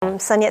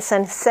Sun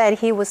Yat-sen said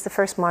he was the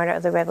first martyr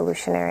of the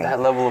revolutionary. That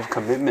level of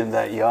commitment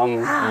that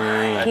young.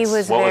 He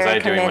was what was very I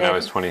doing when I committed.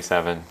 was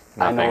 27?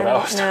 I know Nothing.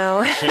 that was.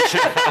 No.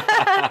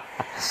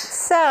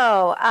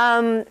 So,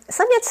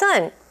 Sun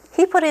Yat-sen,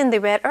 he put in the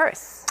red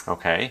earth,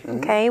 Okay.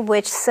 okay,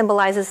 which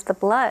symbolizes the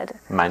blood,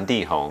 满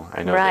地红,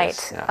 I know right,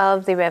 this. Yeah.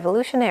 of the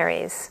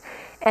revolutionaries.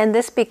 And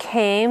this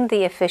became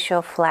the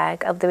official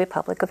flag of the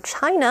Republic of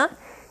China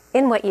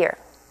in what year?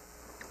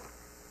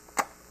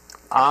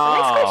 Next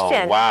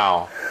question.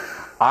 Wow.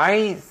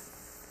 I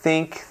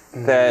think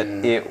that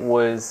it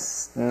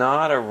was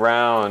not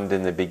around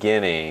in the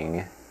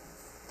beginning.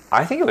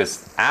 I think it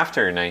was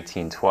after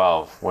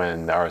 1912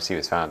 when the ROC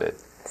was founded.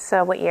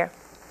 So, what year?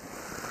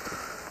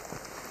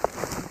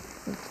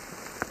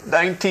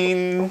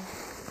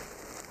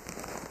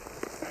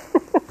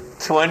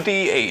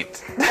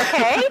 1928.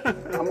 Okay.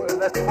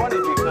 That's funny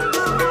because.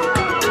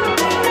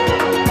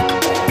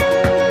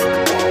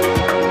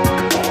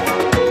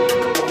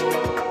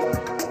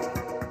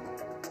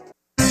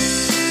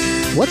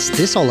 What's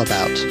this all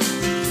about?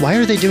 Why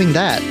are they doing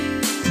that?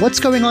 What's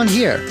going on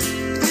here?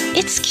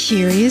 It's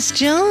Curious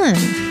John.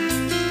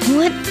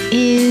 What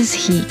is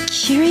he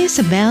curious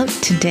about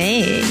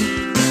today?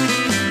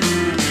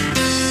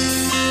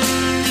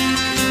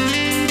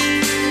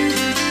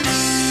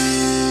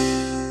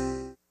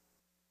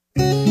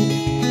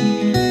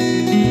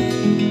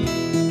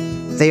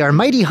 They are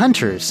mighty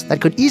hunters that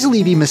could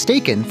easily be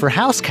mistaken for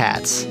house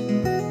cats.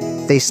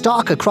 They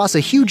stalk across a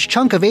huge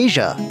chunk of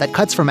Asia that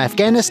cuts from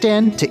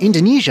Afghanistan to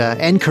Indonesia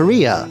and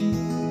Korea.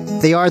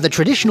 They are the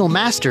traditional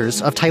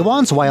masters of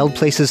Taiwan's wild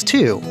places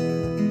too.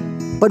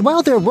 But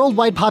while their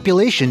worldwide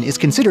population is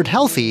considered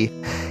healthy,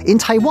 in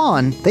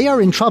Taiwan they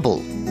are in trouble,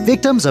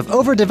 victims of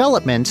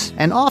overdevelopment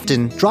and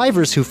often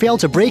drivers who fail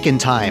to brake in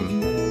time.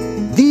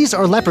 These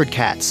are leopard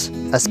cats,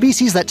 a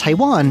species that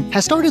Taiwan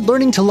has started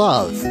learning to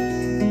love.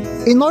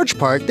 In large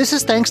part, this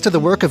is thanks to the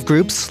work of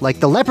groups like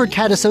the Leopard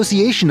Cat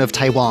Association of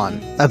Taiwan,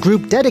 a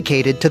group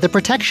dedicated to the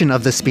protection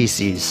of the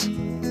species.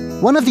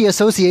 One of the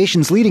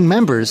association's leading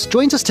members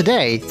joins us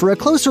today for a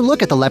closer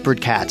look at the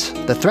leopard cat,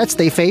 the threats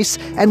they face,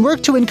 and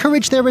work to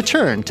encourage their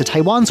return to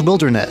Taiwan's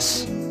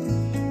wilderness.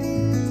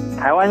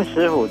 台湾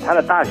石虎它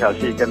的大小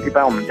其实跟一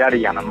般我们家里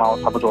养的猫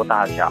差不多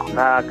大小，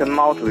那跟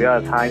猫主要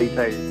的差异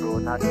在于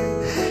说它。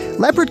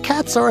 Leopard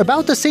cats are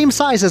about the same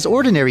size as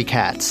ordinary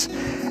cats.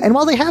 And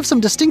while they have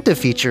some distinctive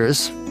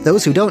features,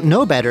 those who don't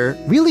know better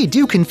really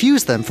do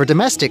confuse them for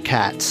domestic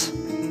cats.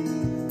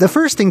 The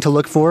first thing to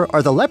look for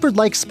are the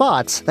leopard-like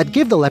spots that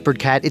give the leopard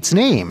cat its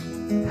name.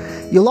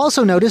 You'll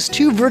also notice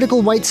two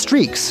vertical white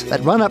streaks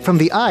that run up from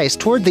the eyes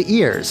toward the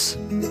ears.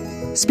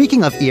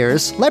 Speaking of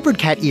ears, leopard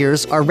cat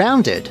ears are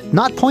rounded,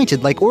 not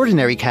pointed like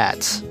ordinary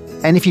cats.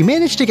 And if you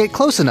manage to get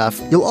close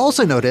enough, you'll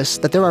also notice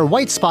that there are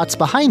white spots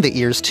behind the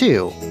ears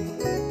too.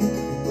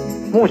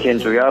 目前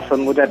主要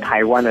分布在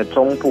台湾的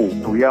中部，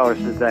主要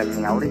是在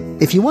苗栗。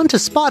 If you want to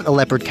spot a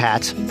leopard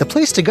cat, the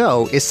place to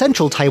go is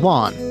central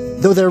Taiwan,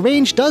 though their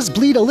range does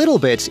bleed a little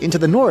bit into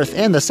the north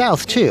and the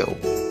south too.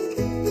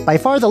 By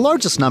far the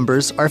largest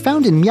numbers are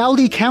found in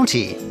Miaoli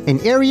County, an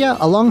area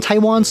along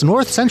Taiwan's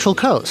north-central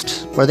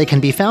coast, where they can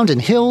be found in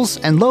hills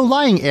and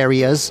low-lying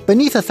areas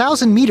beneath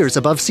 1,000 meters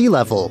above sea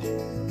level.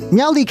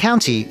 Miaoli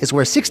County is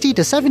where 60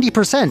 to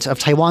 70% of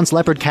Taiwan's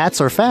leopard cats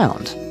are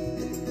found.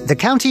 The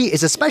county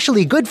is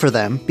especially good for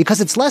them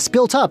because it's less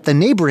built up than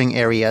neighboring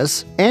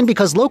areas, and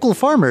because local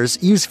farmers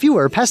use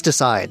fewer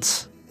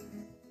pesticides.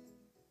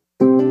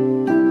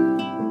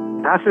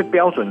 它是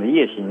标准的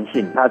夜行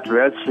性，它主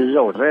要吃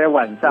肉，所以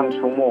晚上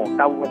出没，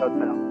大部分都是。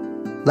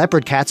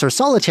 Leopard cats are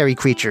solitary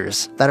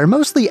creatures that are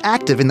mostly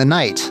active in the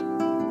night.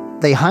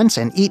 They hunt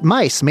and eat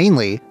mice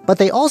mainly, but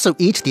they also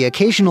eat the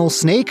occasional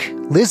snake,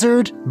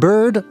 lizard,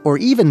 bird, or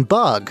even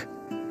bug.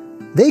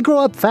 They grow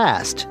up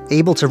fast,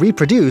 able to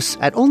reproduce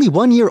at only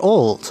 1 year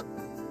old.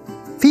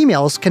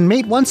 Females can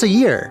mate once a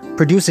year,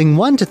 producing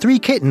 1 to 3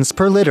 kittens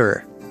per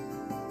litter.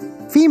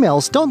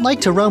 Females don't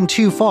like to roam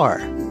too far.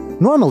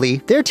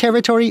 Normally, their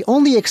territory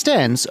only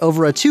extends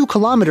over a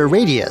 2-kilometer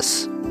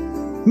radius.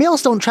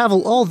 Males don't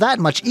travel all that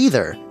much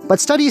either, but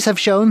studies have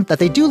shown that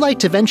they do like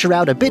to venture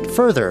out a bit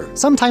further,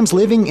 sometimes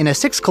living in a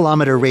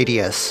 6-kilometer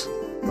radius.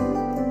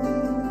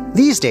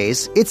 These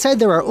days, it's said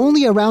there are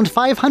only around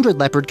 500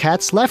 leopard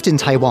cats left in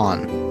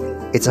Taiwan.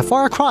 It's a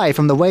far cry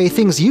from the way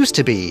things used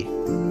to be.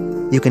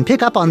 You can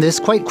pick up on this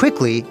quite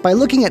quickly by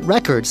looking at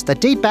records that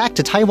date back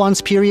to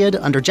Taiwan's period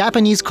under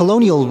Japanese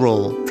colonial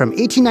rule from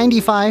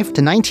 1895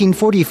 to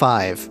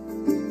 1945.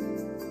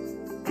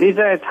 其实，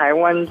在台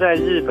湾，在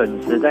日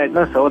本时代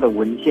那时候的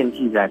文献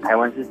记载，台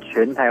湾是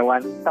全台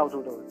湾到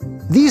处都有。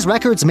 These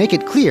records make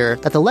it clear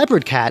that the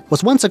leopard cat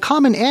was once a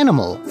common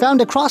animal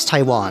found across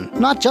Taiwan,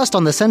 not just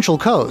on the central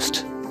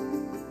coast.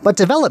 But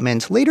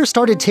development later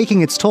started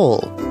taking its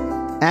toll,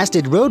 as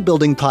did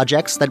road-building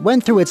projects that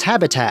went through its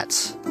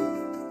habitats.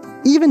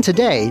 Even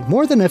today,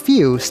 more than a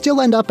few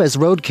still end up as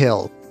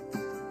roadkill.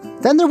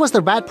 Then there was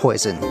the rat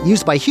poison,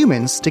 used by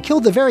humans to kill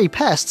the very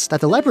pests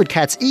that the leopard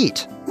cats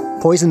eat.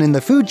 Poison in the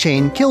food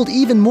chain killed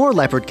even more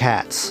leopard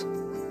cats.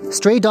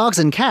 Stray dogs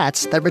and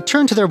cats that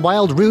returned to their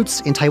wild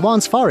roots in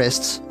Taiwan's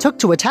forests took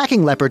to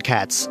attacking leopard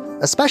cats,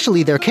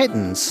 especially their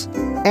kittens.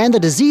 And the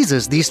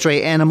diseases these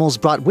stray animals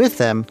brought with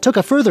them took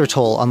a further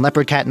toll on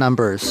leopard cat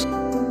numbers.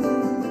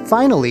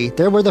 Finally,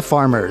 there were the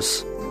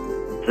farmers.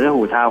 石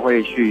虎它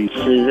会去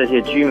吃这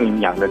些居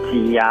民养的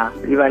鸡鸭，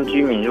一般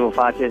居民如果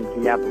发现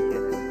鸡鸭不见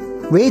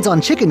了， Raids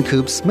on chicken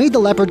coops made the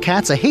leopard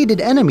cats a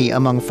hated enemy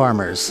among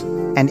farmers,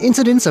 and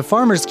incidents of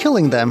farmers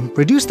killing them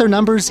reduced their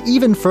numbers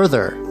even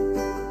further.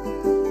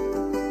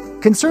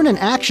 Concern and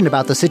action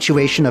about the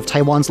situation of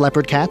Taiwan's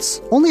leopard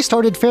cats only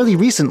started fairly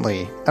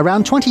recently,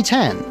 around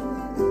 2010.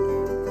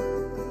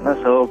 那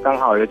时候刚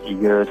好有几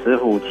个石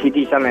虎栖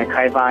地上面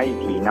开发一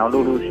体，然后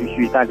陆陆续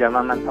续大家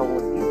慢慢透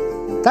过。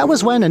 That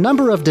was when a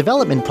number of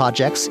development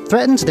projects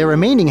threatened their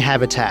remaining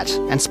habitat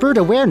and spurred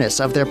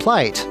awareness of their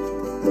plight.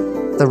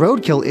 The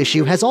roadkill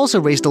issue has also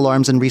raised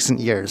alarms in recent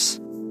years.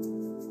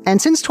 And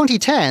since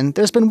 2010,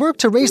 there's been work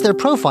to raise their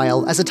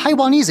profile as a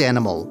Taiwanese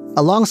animal,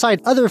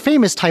 alongside other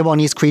famous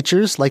Taiwanese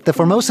creatures like the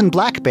Formosan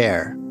black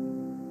bear.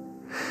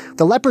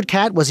 The leopard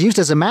cat was used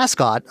as a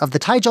mascot of the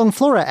Taichung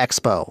Flora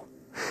Expo.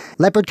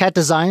 Leopard cat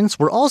designs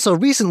were also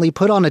recently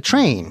put on a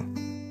train.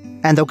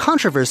 And though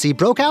controversy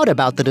broke out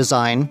about the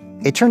design,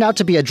 it turned out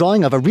to be a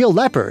drawing of a real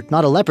leopard,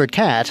 not a leopard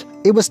cat,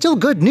 it was still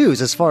good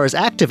news as far as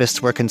activists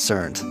were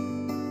concerned.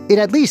 It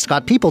at least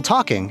got people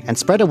talking and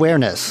spread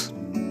awareness.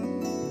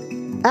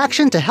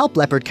 Action to help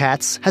leopard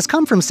cats has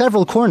come from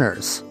several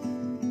corners.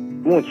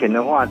 目前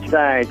的话，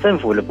在政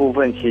府的部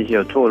分，其实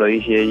有做了一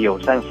些友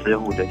善石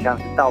虎的，像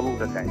是道路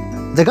的改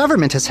善。 The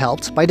government has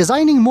helped by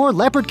designing more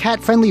leopard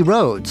cat-friendly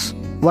roads,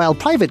 while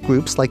private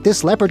groups like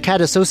this Leopard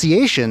Cat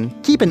Association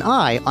keep an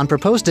eye on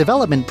proposed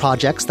development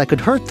projects that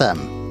could hurt them.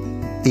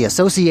 The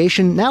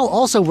association now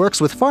also works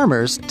with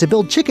farmers to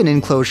build chicken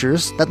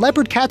enclosures that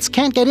leopard cats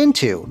can't get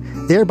into,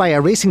 thereby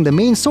erasing the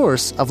main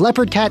source of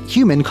leopard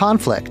cat-human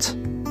conflict.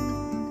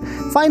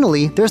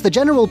 Finally, there's the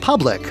general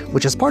public,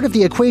 which is part of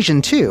the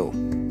equation too.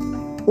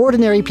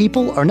 Ordinary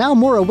people are now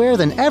more aware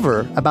than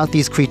ever about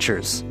these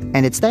creatures,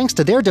 and it's thanks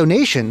to their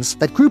donations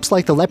that groups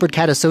like the Leopard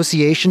Cat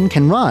Association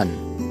can run.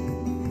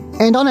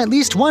 And on at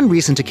least one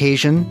recent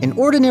occasion, an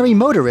ordinary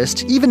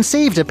motorist even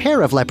saved a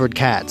pair of leopard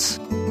cats.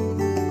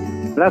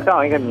 那刚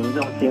好一个民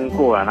众经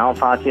过了，然后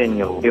发现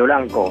有流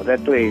浪狗在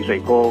对水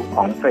沟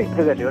狂吠。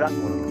这个流浪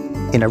狗。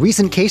 In a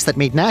recent case that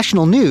made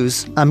national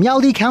news, a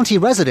Miaoli County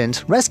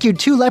resident rescued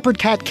 2 leopard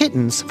cat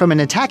kittens from an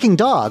attacking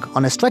dog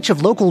on a stretch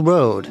of local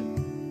road.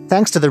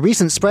 Thanks to the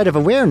recent spread of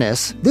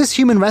awareness, this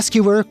human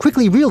rescuer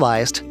quickly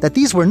realized that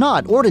these were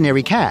not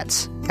ordinary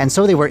cats, and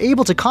so they were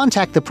able to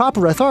contact the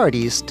proper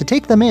authorities to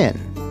take them in.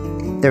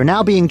 They're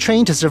now being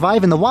trained to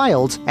survive in the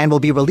wild and will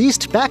be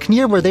released back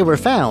near where they were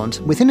found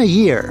within a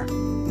year.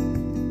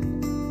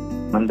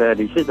 我们的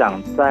理事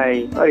长在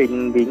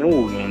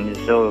2005年的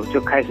时候就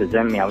开始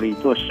在苗栗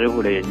做石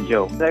虎的研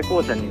究，在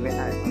过程里面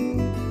他也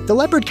The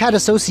Leopard Cat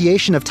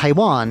Association of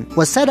Taiwan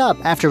was set up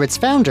after its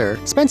founder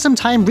spent some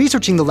time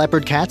researching the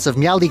leopard cats of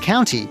Miaoli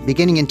County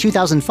beginning in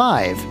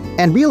 2005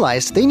 and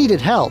realized they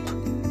needed help.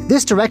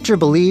 This director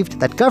believed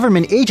that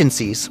government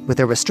agencies, with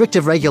their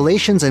restrictive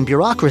regulations and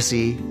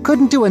bureaucracy,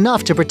 couldn't do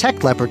enough to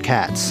protect leopard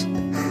cats.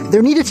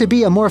 There needed to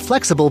be a more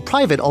flexible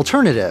private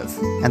alternative,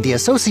 and the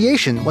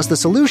association was the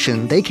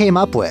solution they came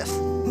up with.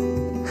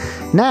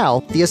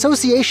 Now, the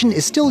association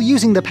is still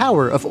using the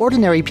power of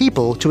ordinary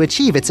people to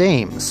achieve its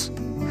aims.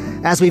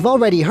 As we've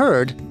already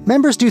heard,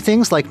 members do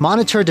things like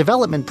monitor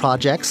development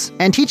projects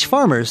and teach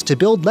farmers to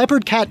build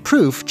leopard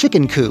cat-proof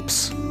chicken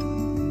coops.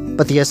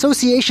 But the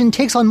association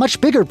takes on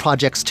much bigger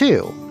projects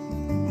too.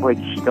 会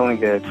启动一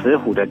个石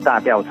虎的大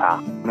调查，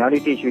苗栗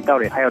地区到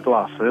底还有多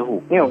少石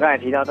虎？因为我刚才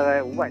提到大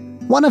概500。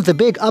 One of the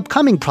big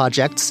upcoming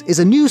projects is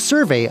a new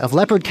survey of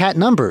leopard cat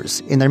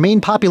numbers in their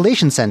main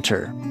population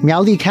center,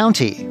 Miaoli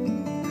County.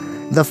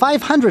 The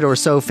 500 or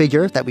so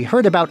figure that we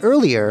heard about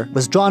earlier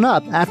was drawn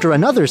up after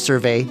another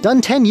survey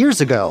done 10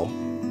 years ago.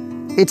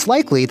 It's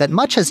likely that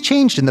much has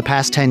changed in the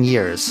past 10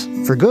 years,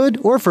 for good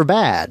or for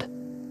bad.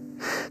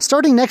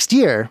 Starting next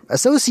year,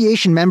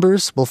 association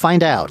members will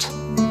find out.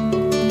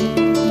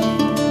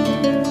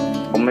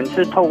 我们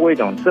是透过一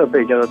种设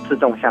备叫做自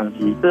动相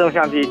机，自动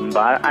相机我们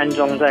把它安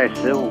装在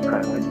石虎可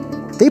能会。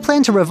 They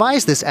plan to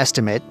revise this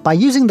estimate by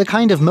using the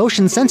kind of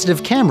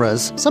motion-sensitive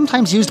cameras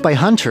sometimes used by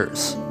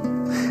hunters.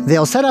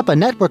 They'll set up a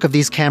network of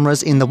these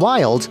cameras in the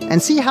wild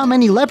and see how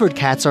many leopard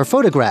cats are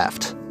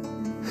photographed.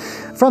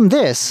 From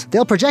this,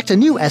 they'll project a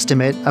new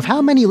estimate of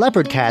how many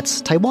leopard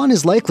cats Taiwan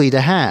is likely to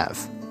have.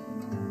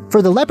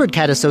 For the Leopard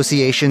Cat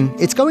Association,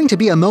 it's going to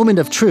be a moment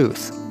of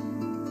truth.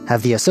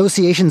 Have the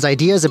association's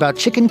ideas about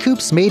chicken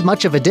coops made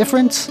much of a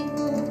difference?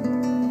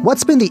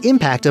 What's been the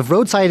impact of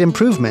roadside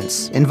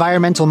improvements,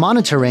 environmental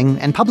monitoring,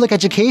 and public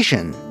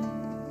education?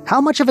 How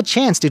much of a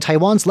chance do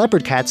Taiwan's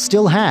leopard cats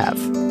still have?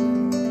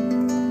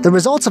 The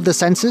results of the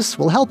census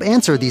will help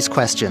answer these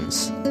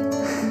questions.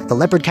 The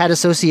Leopard Cat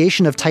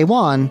Association of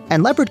Taiwan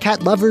and leopard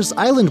cat lovers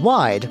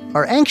island-wide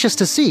are anxious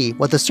to see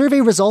what the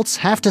survey results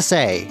have to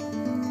say.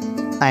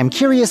 I'm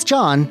Curious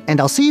John, and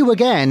I'll see you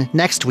again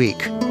next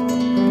week.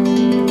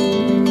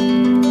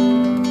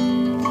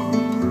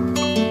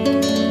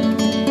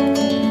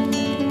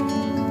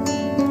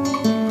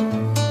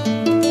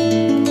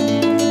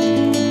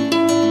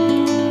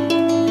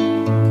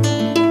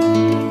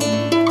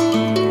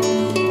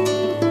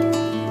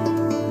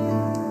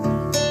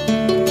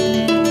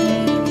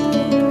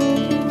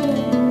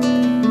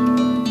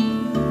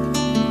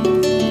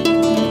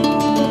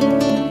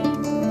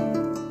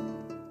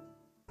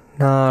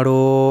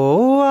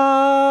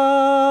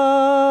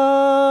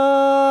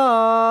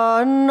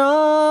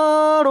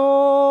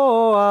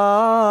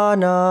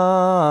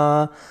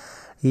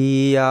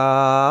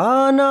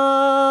 ya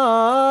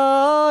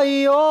na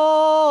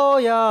yo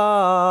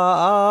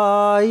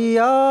ya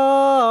ya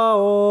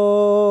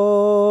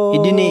o.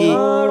 Idini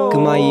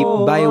kumai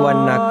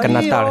baiwan na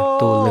kanatar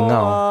to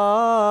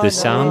lengao. The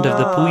sound of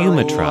the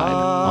Puyuma tribe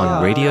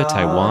on Radio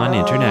Taiwan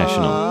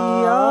International.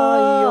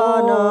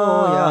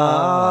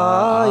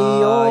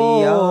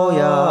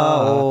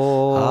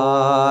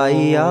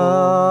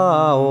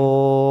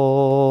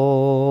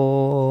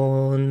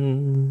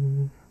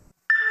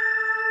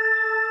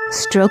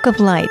 Stroke of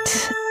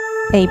Light,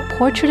 a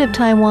portrait of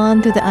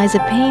Taiwan through the eyes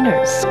of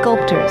painters,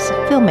 sculptors,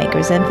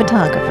 filmmakers, and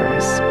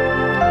photographers.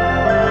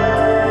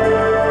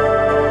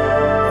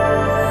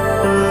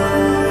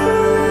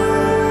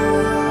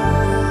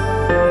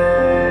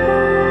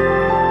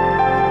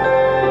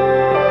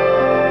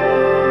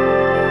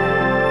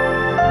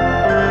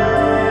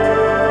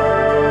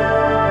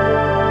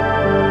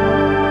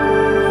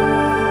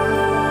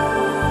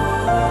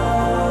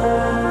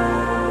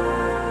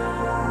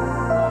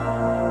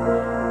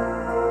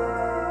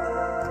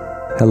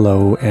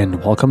 Hello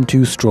and welcome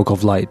to Stroke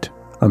of Light.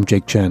 I'm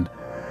Jake Chen.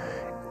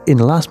 In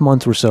the last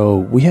month or so,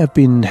 we have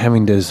been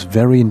having this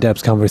very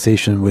in-depth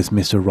conversation with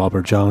Mr.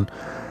 Robert Zhang,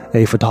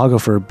 a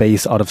photographer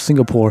based out of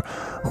Singapore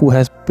who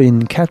has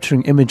been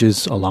capturing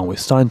images along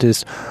with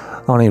scientists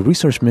on a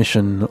research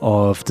mission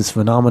of this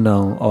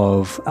phenomenon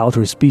of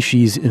outer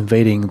species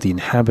invading the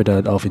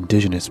habitat of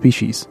indigenous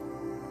species.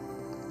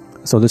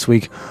 So this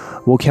week,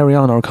 we'll carry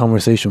on our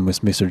conversation with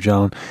Mr.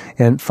 Zhang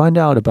and find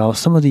out about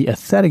some of the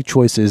aesthetic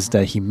choices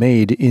that he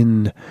made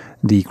in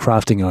the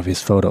crafting of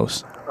his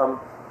photos. I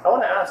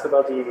want to ask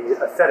about the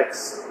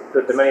aesthetics,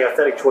 the many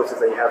aesthetic choices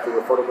that you have for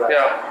your photographs.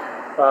 Yeah.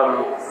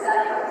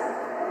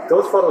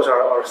 Those photos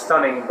are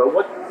stunning, but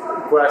what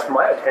grabs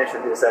my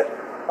attention is that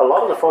a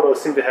lot of the photos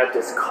seem to have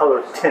this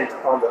color tint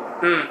on them.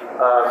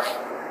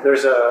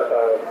 There's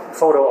a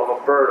photo of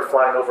a bird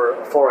flying over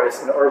a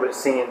forest in an urban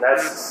scene that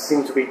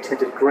seems to be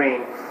tinted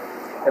green.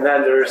 And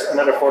then there's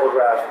another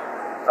photograph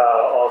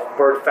of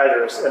bird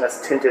feathers, and it's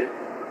tinted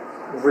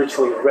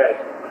richly red.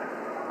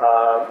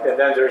 And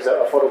then there's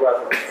a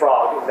photograph of a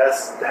frog, and that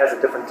has a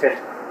different tint.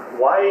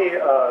 Why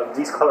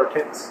these color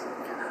tints?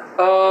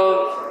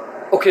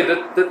 Okay,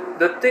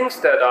 the things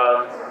that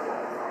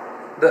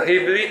the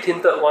heavily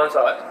tinted ones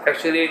are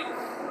actually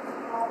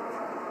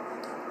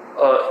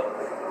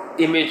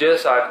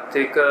images I've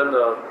taken,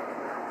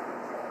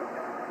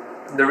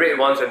 the red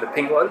ones and the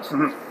pink ones.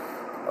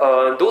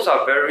 Those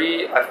are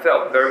I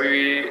felt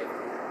very,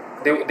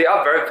 they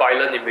are very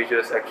violent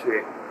images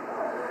actually.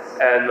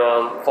 And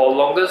for the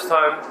longest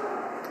time,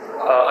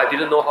 I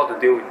didn't know how to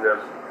deal with them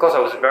because I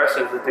was very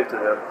sensitive to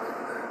them.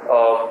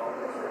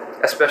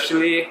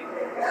 Especially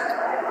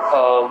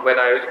when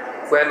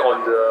I went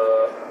on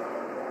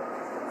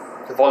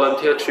the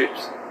volunteer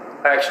trips.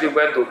 I actually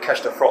went to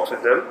catch the frogs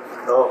with them.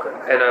 Oh, okay.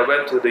 And I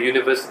went to the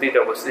university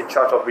that was in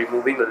charge of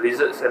removing the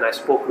lizards, and I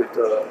spoke with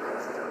the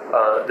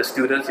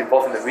students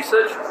involved in the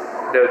research.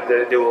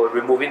 They were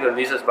removing the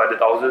lizards by the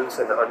thousands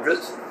and the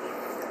hundreds,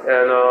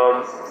 and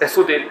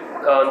so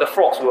the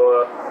frogs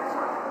were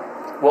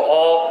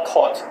all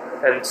caught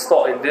and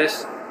stored in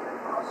this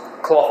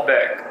cloth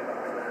bag.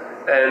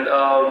 And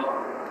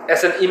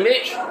as an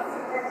image,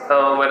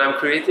 when I'm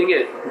creating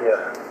it,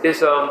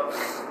 is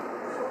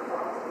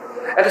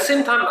at the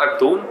same time I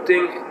don't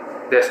think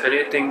there's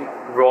anything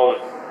wrong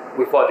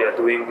with what they are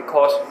doing,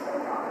 because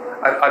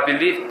I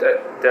believe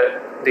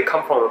that they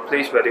come from a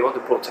place where they want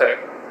to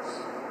protect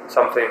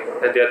something,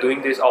 and they are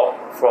doing this out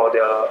for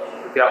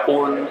their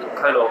own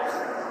kind of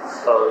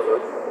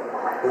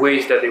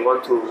ways that they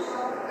want to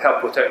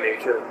help protect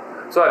nature.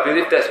 So I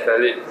believe that's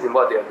valid in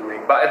what they are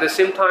doing. But at the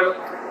same time,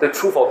 the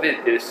truth of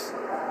it is,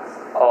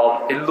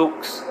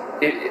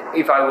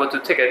 if I were to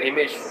take an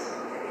image,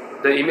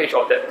 the image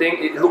of that thing,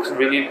 it looks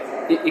really,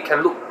 it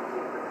can look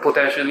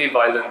potentially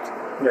violent.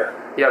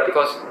 Yeah,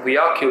 because we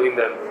are killing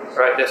them,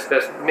 right?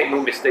 There's make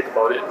no mistake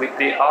about it.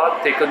 They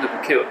are taken to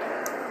be killed.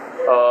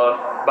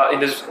 But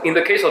in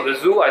the case of the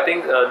zoo, I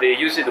think they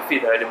use it to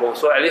feed the animals.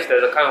 So at least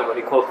there's a kind of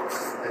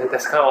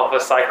there's kind of a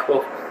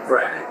cycle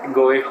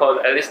going on.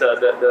 At least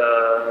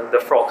the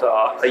frogs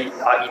are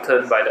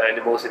eaten by the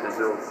animals in the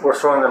zoo. We're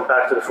throwing them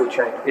back to the food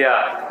chain.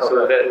 Yeah,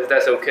 okay. So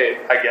that's okay,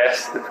 I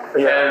guess.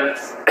 Yeah. And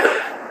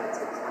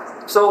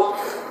so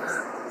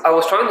I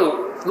was trying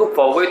to look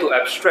for a way to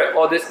abstract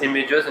all these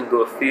images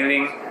into a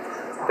feeling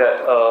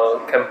that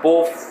can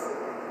both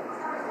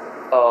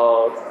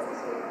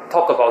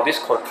talk about this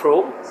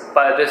control,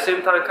 but at the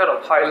same time kind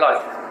of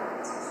highlight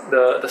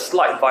the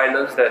slight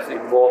violence that's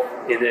involved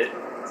in it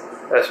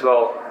as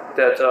well.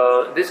 That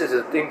this is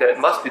a thing that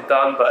must be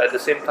done, but at the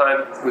same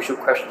time we should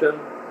question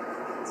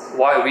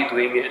why are we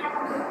doing it.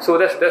 So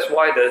that's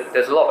why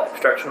there's a lot of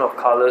abstraction of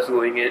colors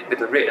going in with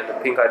the red and the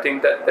pink. I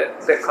think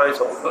that kinds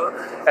of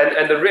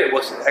and the red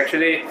was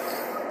actually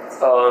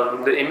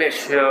the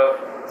image here.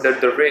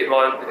 The red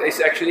one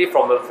is actually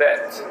from a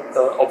vat,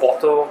 a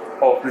bottle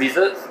of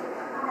lizards.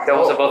 There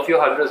was about a few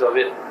hundreds of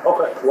it.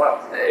 Okay, wow.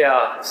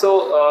 Yeah,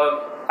 so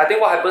I think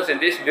what happens in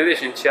this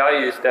village in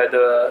Chiayi is that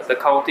the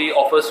county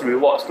offers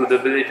rewards to the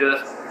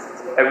villagers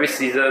every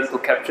season to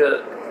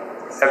capture.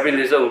 Every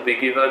lizard will be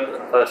given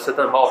a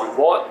certain amount of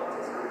reward.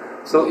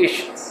 So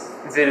each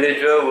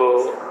villager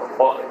will,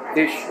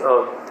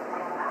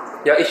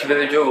 each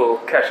villager will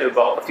catch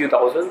about a few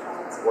thousand.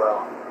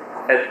 Wow.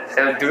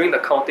 And during the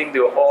counting, they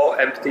will all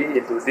empty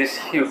into this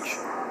huge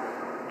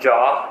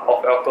jar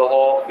of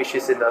alcohol, which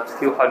is in a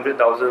few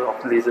 100,000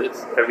 of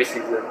lizards every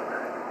season.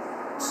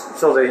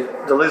 So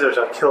the lizards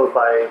are killed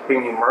by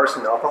being immersed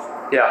in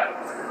alcohol? Yeah.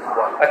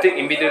 Wow. I think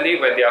immediately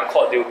when they are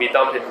caught, they will be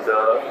dumped into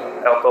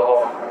the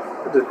alcohol.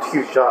 The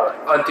huge jar.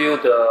 Until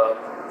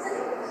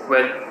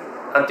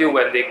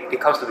when it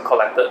comes to be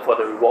collected for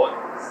the reward.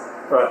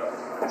 Right.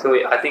 So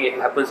I think it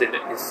happens in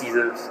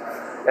seasons.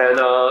 And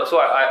so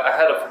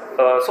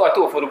I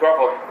took a photograph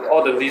of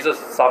all the lizards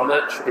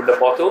submerged in the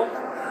bottle.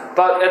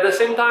 But at the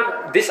same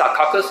time, these are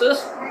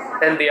carcasses,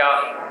 and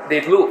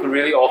they look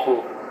really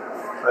awful.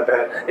 I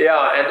bet.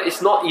 Yeah, and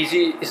it's not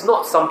easy. It's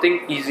not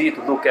something easy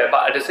to look at.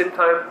 But at the same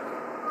time,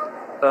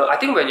 I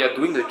think when you're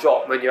doing the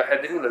job, when you're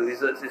handling the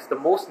lizards, it's the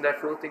most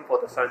natural thing for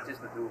the scientists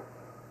to do.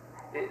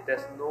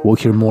 We'll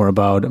hear more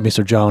about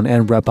Mr. Zhang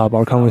and wrap up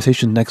our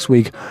conversation next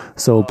week,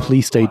 so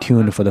please stay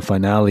tuned for the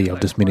finale of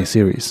this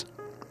mini-series.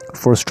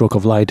 For Stroke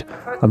of Light,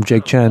 I'm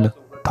Jake Chen.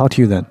 Talk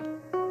to you then.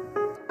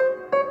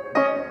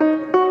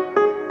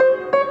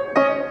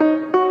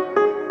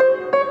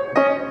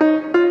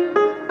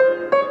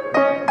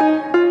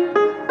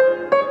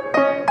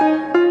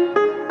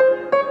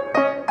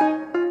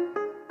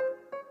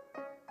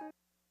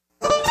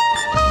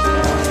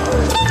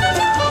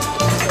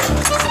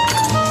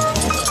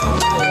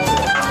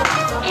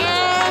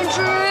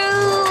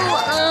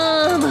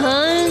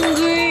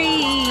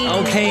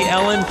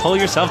 Pull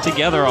yourself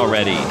together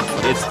already.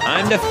 It's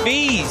time to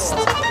feast.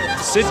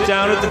 Sit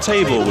down at the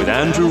table with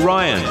Andrew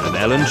Ryan and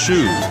Ellen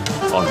Chu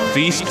on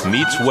Feast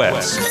Meets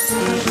West.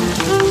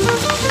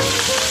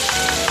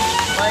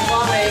 欢迎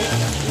光临。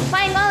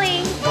欢迎光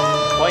临。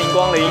欢迎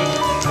光临。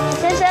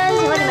先生，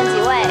请问你们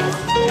几位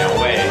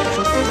？2位。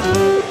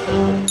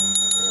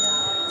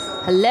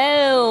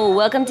Hello,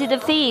 welcome to the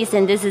feast,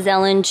 and this is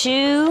Ellen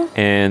Chu.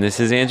 And this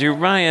is Andrew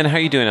Ryan. How are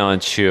you doing, Ellen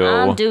Chu?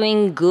 I'm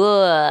doing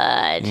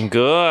good.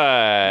 Good.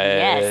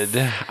 Yes.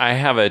 I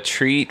have a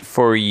treat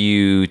for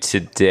you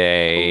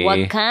today.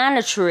 What kind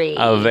of treat?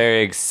 A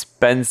very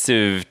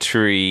expensive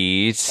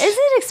treat. Is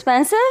it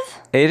expensive?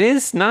 It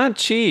is not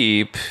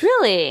cheap.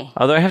 Really?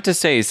 Although I have to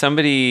say,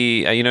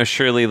 somebody,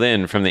 Shirley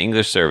Lin from the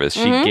English service,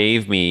 she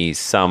gave me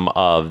some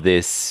of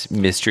this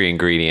mystery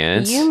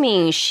ingredient. You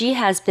mean she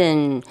has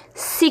been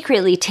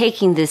secretly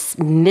taking this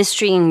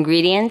mystery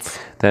ingredient?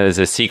 That is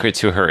a secret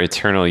to her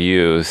eternal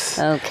youth.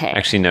 Okay.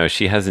 Actually, no,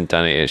 she hasn't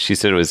done it yet. She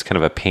said it was kind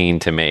of a pain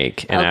to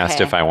make and asked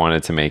if I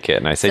wanted to make it.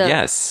 And I said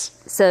yes.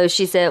 So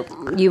she said,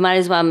 you might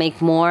as well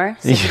make more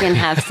so you can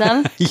have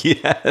some?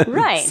 Yes.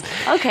 Right.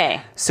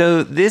 Okay.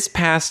 So this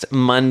past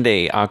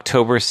Monday,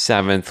 October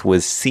 7th,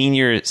 was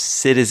Senior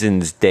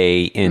Citizens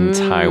Day in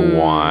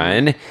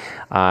Taiwan.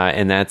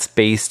 And that's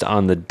based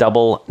on the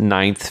Double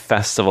Ninth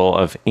Festival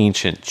of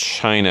Ancient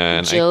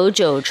China. 九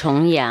九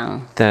重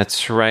阳.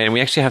 That's right. And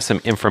we actually have some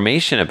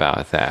information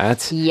about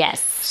that.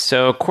 Yes.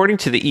 So according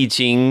to the I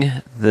Ching,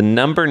 the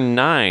number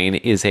 9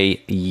 is a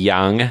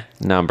yang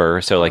number.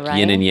 So like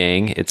yin and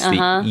yang, it's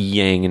the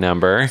yang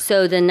number.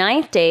 So the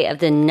 9th day of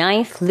the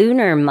 9th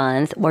lunar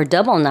month, or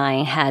double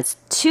 9, has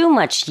too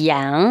much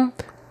yang.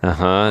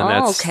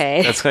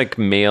 That's like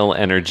male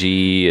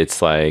energy.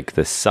 It's like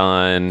the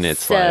sun.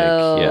 It's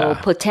so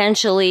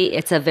potentially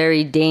it's a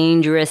very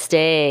dangerous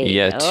day.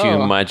 Yeah, too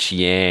much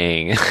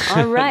yang.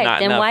 All right.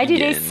 Then why do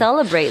they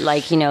celebrate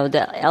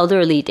the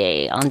elderly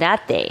day on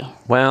that day?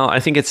 Well, I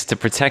think it's to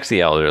protect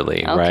the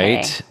elderly,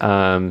 right?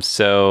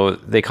 So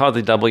they call it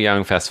the Double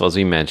Yang Festival, as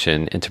we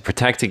mentioned. And to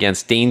protect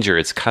against danger,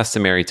 it's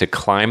customary to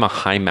climb a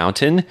high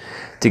mountain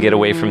to get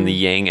away from the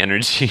yang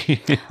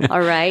energy.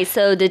 All right.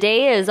 So the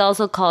day is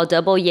also called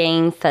Double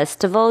Yang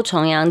Festival,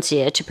 重阳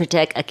节, to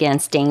protect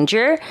against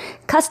danger.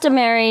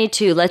 Customary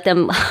to let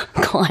them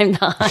climb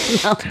the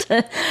high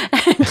mountain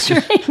and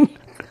drink.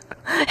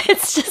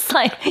 It's just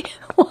like...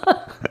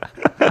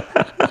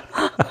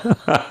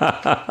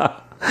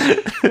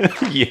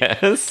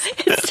 Yes.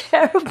 It's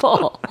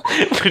terrible.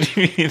 What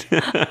do you mean?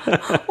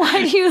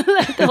 Why do you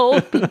let the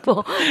old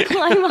people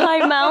climb a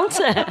high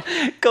mountain?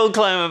 Go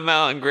climb a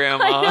mountain,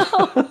 Grandma. I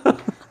know.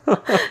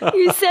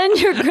 You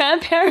send your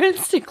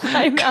grandparents to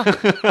climb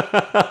out.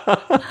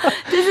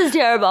 This is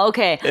terrible.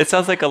 Okay. It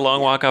sounds like a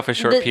long walk off a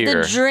short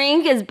pier. The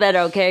drink is better,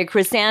 okay?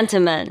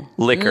 Chrysanthemum.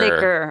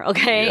 Liquor.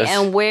 Okay? Yes.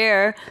 And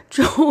wear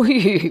茱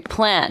萸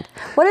plant.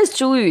 What is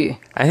茱萸?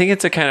 I think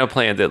it's a kind of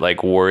plant that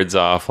wards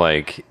off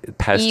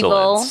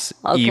pestilence.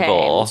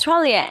 Evil. It's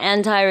probably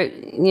an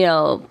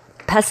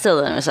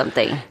pestilence or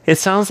something. It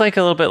sounds like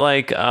a little bit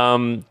like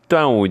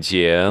端午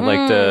节,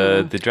 like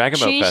the Dragon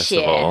Boat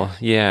Festival.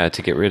 Yeah,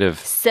 to get rid of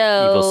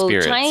evil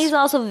spirits. Chinese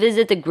also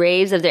visit the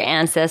graves of their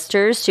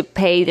ancestors to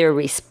pay their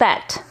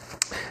respect.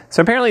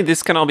 So apparently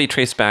this can all be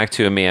traced back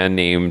to a man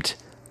named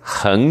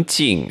Heng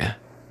Jing.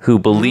 who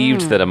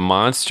believed that a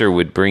monster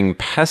would bring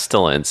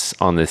pestilence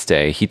on this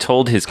day. He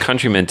told his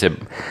countrymen to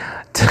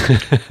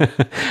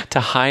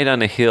hide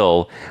on a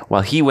hill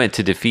while he went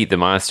to defeat the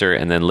monster,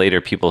 and then later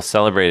people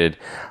celebrated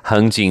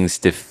Hengjing's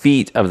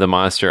defeat of the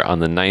monster on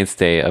the 9th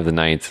day of the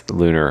 9th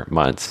lunar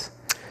month.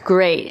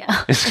 Great.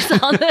 It's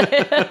on the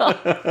hill.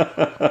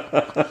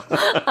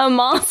 A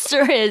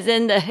monster is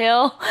in the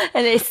hill,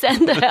 and they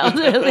send the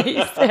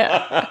elderly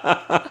there.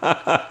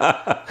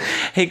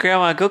 Hey,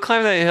 Grandma, go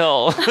climb that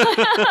hill.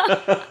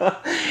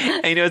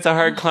 I know it's a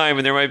hard climb,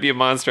 and there might be a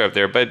monster up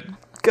there, but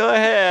go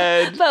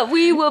ahead. But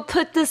we will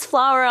put this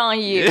flower on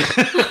you,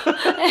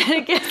 and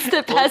it gets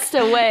the pest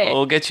away.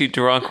 We'll get you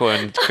drunk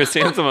on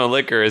chrysanthemum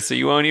liquor, so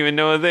you won't even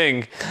know a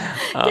thing.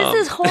 This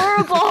is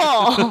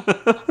horrible.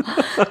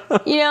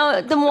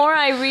 The more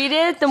I read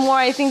it, the more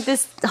I think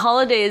this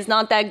holiday is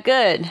not that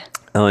good.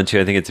 Ellen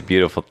Chu, I think it's a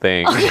beautiful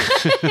thing.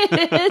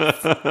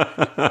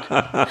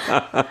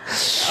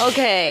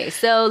 Okay,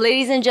 so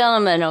ladies and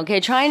gentlemen,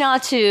 try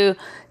not to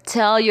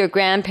tell your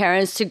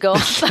grandparents to go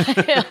up a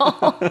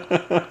hill.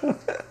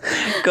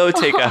 Go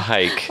take a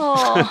hike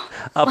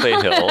up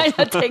a hill.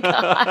 Take a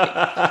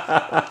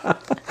hike.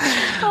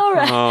 All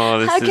right.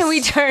 How can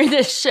we turn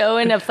this show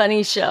into a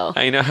funny show?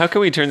 I know. How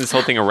can we turn this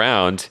whole thing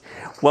around?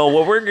 Well,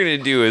 what we're going to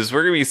do is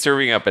we're going to be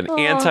serving up an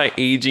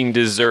anti-aging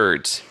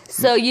dessert.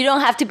 So you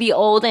don't have to be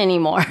old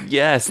anymore.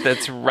 Yes,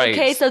 that's right.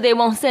 Okay, so they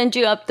won't send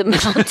you up the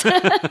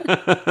mountain.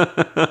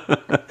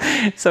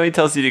 Somebody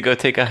tells you to go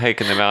take a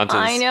hike in the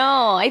mountains. I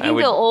know. I think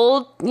the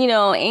old,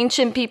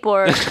 ancient people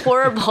are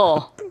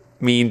horrible.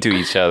 Mean to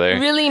each other.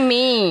 Really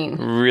mean.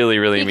 Really,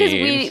 really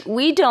mean. Because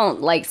we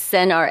don't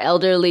send our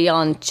elderly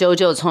on Zhou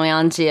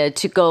Congyang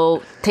to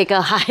go take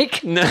a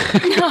hike. No.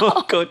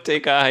 Go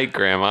take a hike,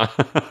 Grandma.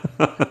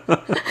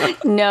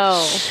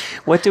 No.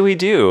 What do we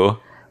do?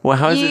 Well,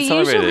 how is it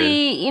celebrated?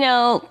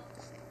 Usually,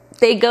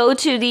 they go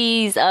to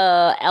these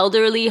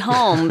elderly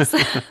homes.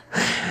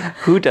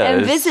 Who does?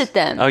 And visit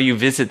them. Oh, you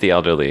visit the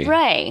elderly.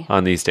 Right.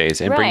 On these days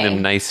and bring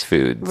them nice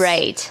foods.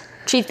 Right.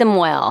 Treat them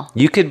well.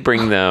 You could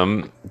bring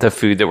them the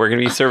food that we're going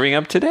to be serving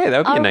up today.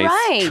 That would be a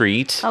nice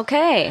treat.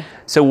 Okay.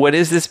 So what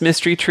is this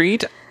mystery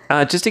treat?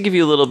 Just to give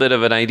you a little bit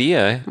of an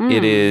idea,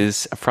 it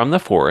is from the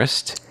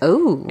forest.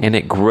 Ooh. And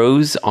it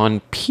grows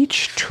on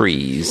peach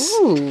trees.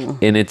 Ooh.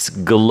 And it's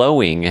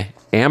glowing,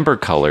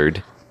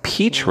 amber-colored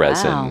peach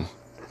resin.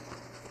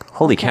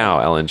 Holy cow,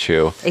 Ellen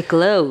Chu. It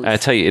glows. I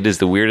tell you, it is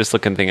the weirdest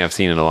looking thing I've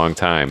seen in a long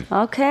time.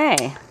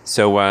 Okay.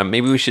 So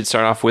maybe we should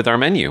start off with our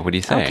menu. What do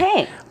you say?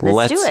 Okay,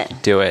 let's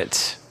do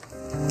it.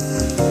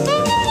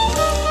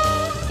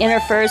 In our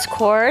first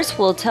course,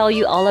 we'll tell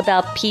you all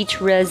about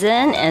peach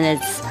resin and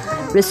its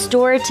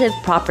restorative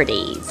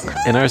properties.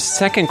 In our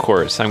second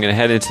course, I'm going to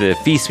head into the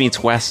Feast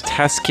Meets West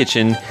test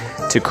kitchen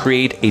to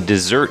create a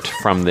dessert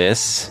from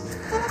this.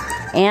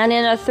 And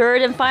in our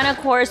third and final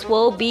course,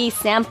 we'll be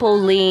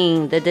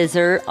sampling the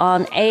dessert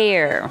on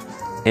air.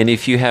 And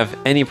if you have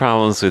any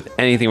problems with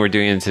anything we're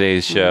doing in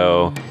today's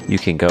show, you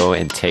can go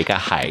and take a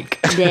hike.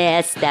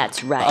 Yes,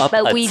 that's right. Up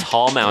a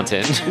tall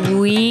mountain.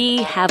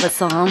 We have a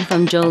song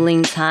from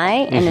Jolin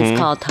Tsai, and it's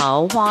called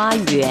桃花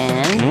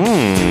源.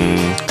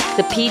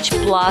 The peach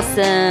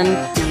blossom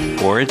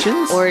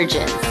origins.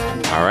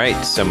 All right,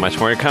 so much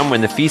more to come when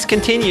the feast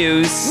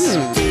continues.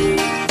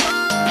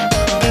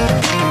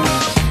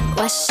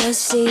 我熟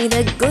悉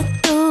的国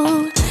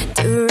度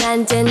突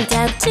然间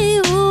跳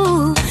起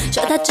舞，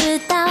说他知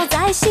道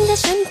在心的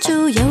深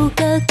处有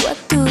个国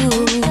度，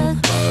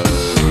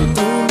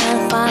布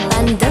满花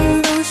瓣的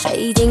露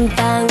水晶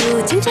般如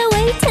清澈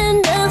微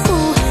甜的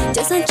湖，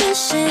就算只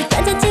是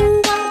短暂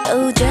经过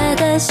都觉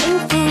得幸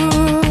福，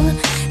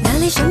那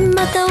里什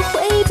么都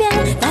会变，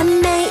但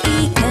每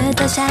一刻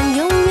都像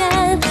永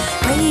远，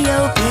会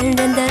有骗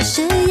人的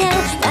誓言，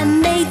但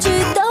每句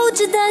都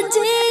值得纪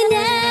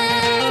念。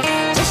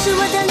这是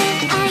我的恋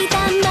爱大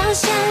冒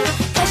险，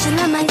开始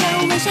浪漫又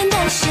危险的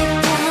时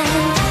刻，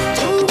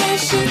重点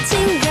是情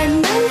人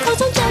们口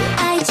中真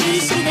爱气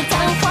息的桃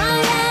花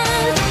源，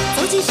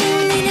走进心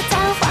里的桃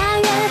花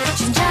源，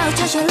寻找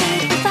传说里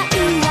无法遗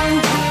忘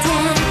的甜，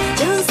就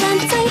算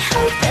最后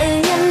的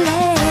眼泪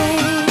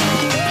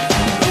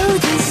有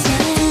极限。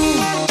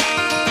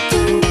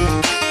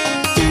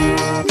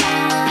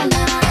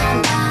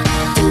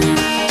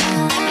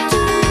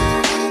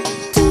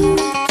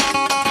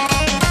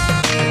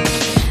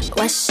我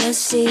熟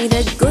悉的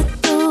国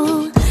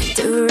度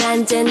突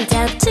然间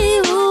跳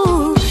起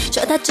舞，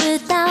说他知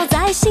道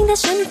在心的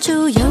深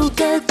处有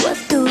个国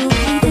度，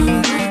布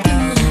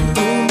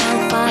满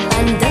花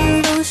瓣的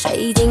露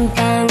水晶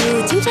般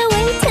如清澈微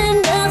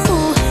甜的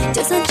湖，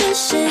就算只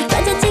是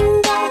短暂经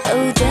过都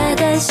觉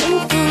得幸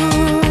福，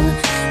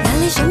那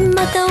里什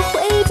么都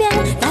会变，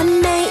但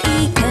每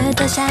一刻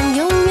都像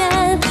永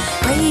远，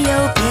会有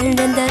骗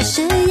人的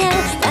誓言，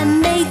但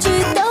每句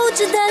都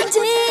值得纪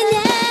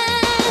念。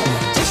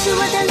是我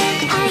的恋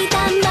爱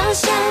大冒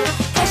险，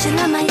开始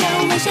浪漫又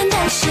危险的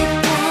时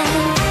刻，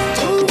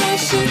重点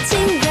是情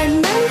人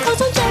们口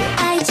中真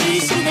爱气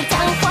息的桃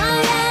花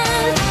源，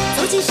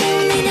走进心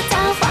里的桃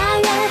花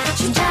源，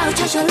寻找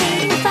传说里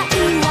无法遗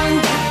忘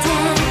的甜，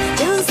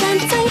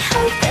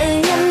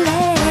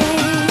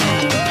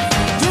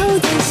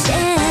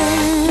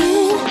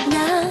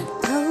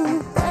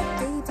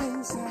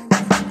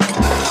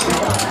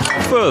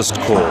 first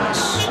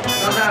course.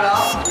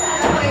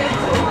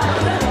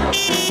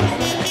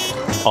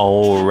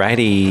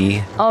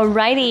 Alrighty.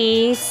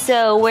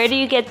 So where do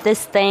you get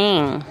this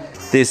thing?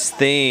 This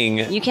thing,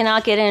 You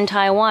cannot get it in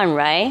Taiwan,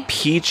 right?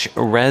 peach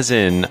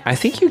resin. I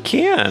think you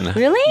can.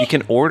 Really? You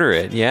can order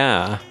it,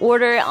 yeah.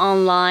 Order it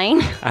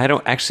online? I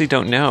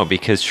don't know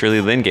because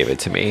Shirley Lynn gave it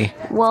to me.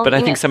 Well, but I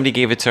you think know- somebody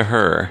gave it to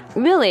her.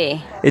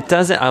 Really? It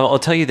doesn't, I'll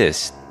tell you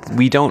this.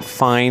 We don't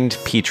find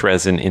peach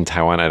resin in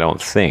Taiwan, I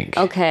don't think.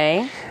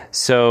 Okay.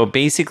 So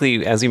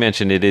basically, as we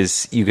mentioned, it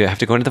is you have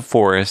to go into the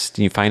forest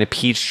and you find a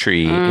peach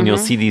tree and you'll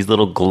see these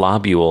little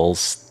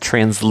globules,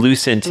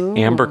 translucent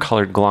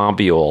amber-colored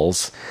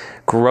globules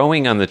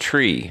growing on the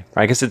tree.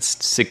 I guess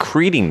it's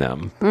secreting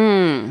them.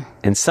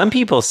 And some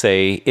people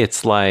say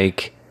it's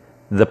like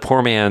the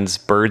poor man's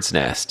bird's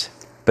nest,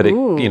 but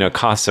it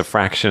costs a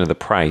fraction of the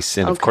price.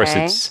 And of course,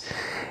 Okay.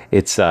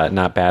 it's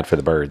not bad for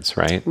the birds,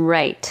 right?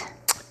 Right.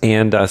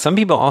 And some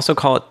people also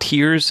call it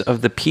tears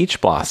of the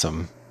peach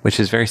blossom, which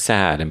is very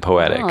sad and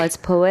poetic. Oh, it's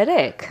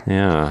poetic.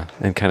 Yeah,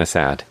 and kind of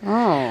sad.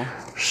 Oh.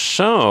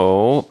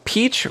 So,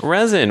 peach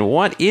resin,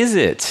 what is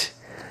it?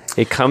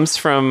 It comes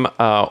from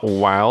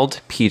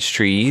wild peach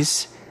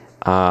trees,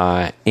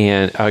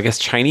 and I guess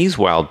Chinese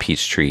wild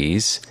peach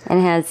trees. And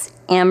it has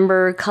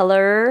amber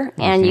color,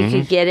 and you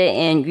could get it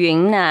in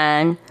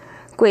Yunnan,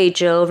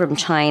 Guizhou from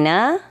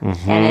China,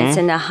 and it's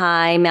in the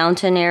high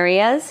mountain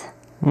areas.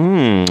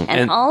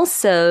 And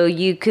also,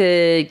 you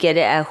could get it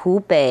at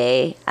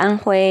Hubei,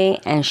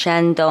 Anhui, and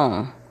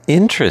Shandong.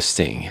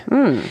 Interesting.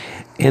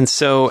 And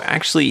so,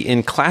 actually,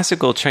 in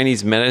classical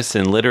Chinese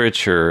medicine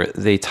literature,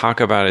 they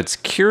talk about its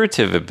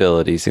curative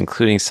abilities,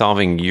 including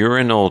solving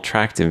urinary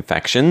tract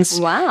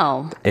infections.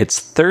 Wow. It's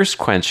thirst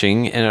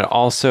quenching, and it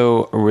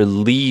also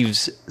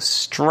relieves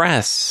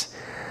stress.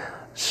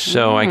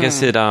 So I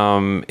guess it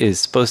is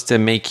supposed to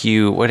make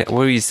you, what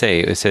do you say?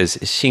 It says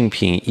性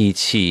平益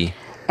气.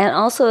 And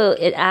also,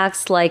 it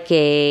acts like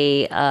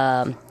a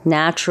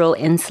natural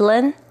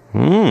insulin.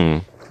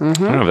 I don't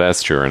know if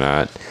that's true or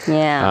not.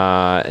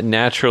 Yeah.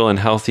 Natural and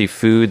healthy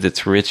food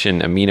that's rich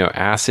in amino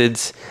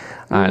acids.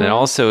 And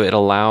also, it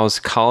allows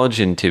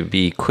collagen to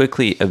be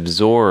quickly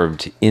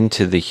absorbed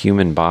into the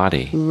human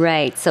body.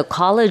 Right. So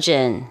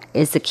collagen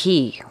is the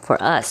key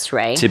for us,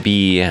 right? To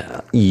be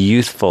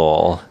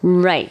youthful,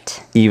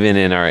 Right. even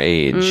in our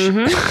age.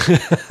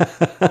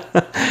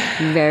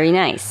 Very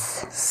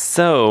nice.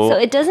 So So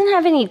it doesn't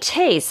have any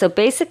taste. So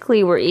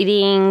basically, we're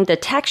eating the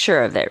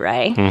texture of it,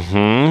 right?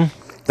 that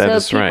so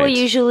is people right.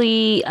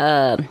 usually,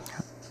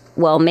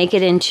 make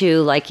it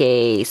into like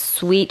a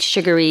sweet,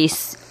 sugary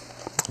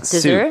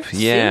dessert. Soup,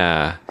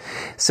 yeah.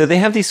 So they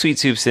have these sweet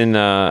soups in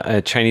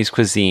Chinese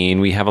cuisine.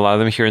 We have a lot of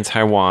them here in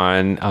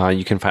Taiwan.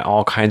 You can find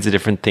all kinds of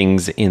different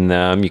things in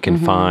them. You can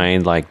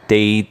find like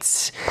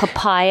dates.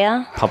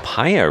 Papaya.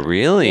 Papaya,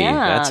 really? Yeah,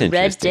 That's red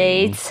interesting.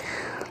 dates.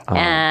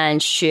 And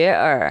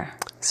xuer.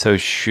 So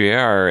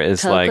xuer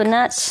is Coconut.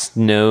 like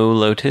snow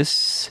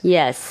lotus.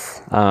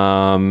 Yes.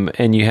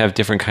 And you have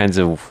different kinds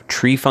of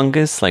tree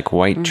fungus, like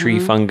white tree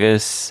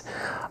fungus.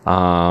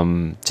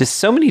 Just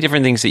so many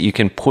different things that you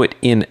can put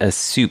in a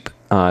soup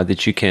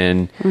that you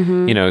can,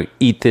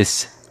 eat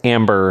this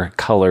amber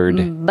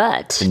colored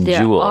But there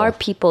jewel. are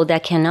people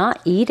that cannot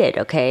eat it,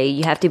 okay?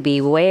 You have to be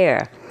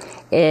aware.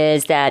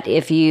 Is that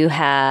if you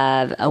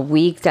have a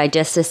weak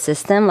digestive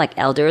system, like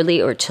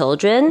elderly or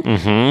children,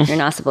 you're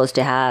not supposed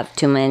to have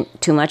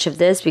too much of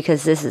this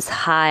because this is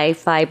high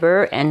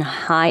fiber and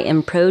high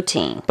in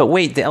protein. But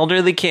wait, the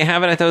elderly can't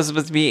have it? I thought it was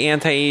supposed to be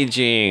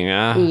anti-aging.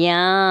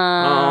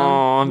 Yeah.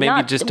 Oh,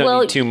 maybe just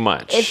don't eat too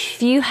much.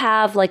 If you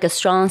have like a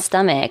strong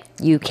stomach,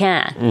 you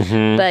can.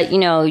 But,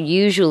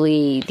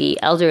 usually the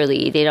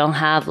elderly, they don't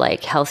have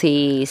like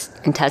healthy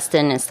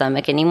intestine and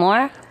stomach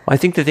anymore. Well, I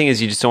think the thing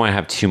is you just don't want to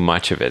have too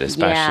much of it,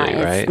 especially,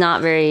 yeah, right? It's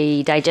not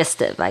very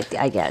digestive,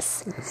 I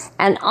guess.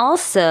 And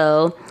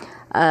also,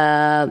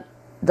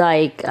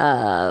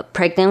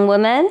 pregnant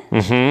women,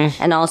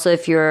 and also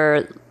if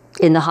you're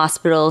in the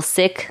hospital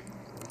sick,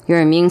 your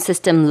immune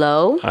system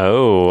low.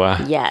 Oh.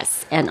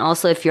 Yes. And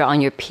also if you're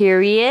on your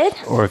period.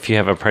 Or if you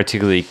have a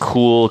particularly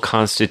cool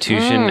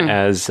constitution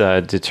as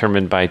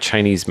determined by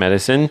Chinese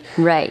medicine.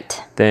 Right.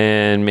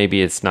 Then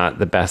maybe it's not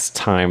the best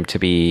time to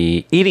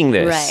be eating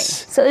this.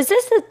 Right. So is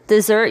this the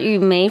dessert you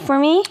made for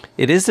me?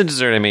 It is the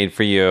dessert I made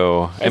for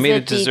you. I made a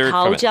Is it the dessert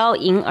from it. 桃胶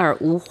银耳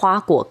无花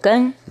果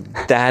根?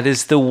 That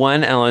is the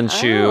one, Ellen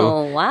Chu.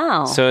 Oh,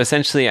 wow. So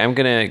essentially, I'm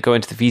going to go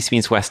into the Feast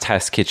Meets West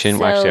test kitchen.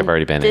 Well, actually, I've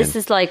already been This in.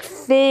 is like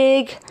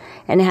fig,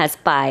 and it has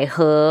百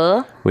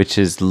合. Which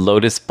is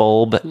lotus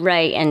bulb.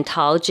 Right, and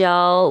桃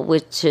胶,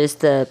 which is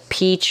the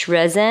peach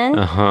resin.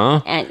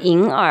 Uh-huh. And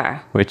银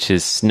耳. Which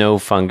is snow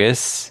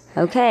fungus.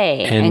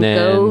 Okay, And and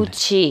then-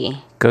 goji.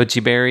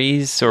 Goji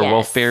berries or Yes.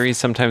 wolf berries,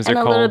 sometimes And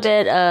they're a called. little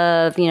bit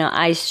of,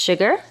 ice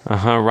sugar.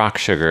 Rock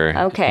sugar.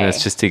 Okay. And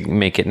that's just to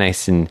make it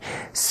nice and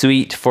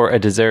sweet for a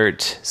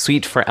dessert.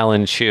 Sweet for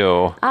Ellen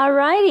Chu.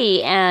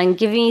 Alrighty, and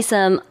give me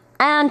some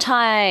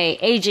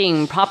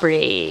anti-aging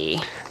property.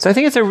 So I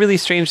think it's a really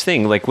strange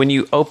thing. Like when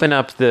you open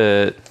up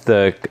the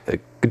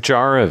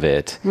jar of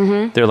it.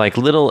 They're like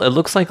little, it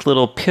looks like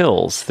little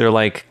pills. They're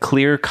like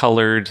clear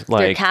colored,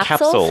 like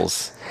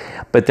capsules.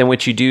 But then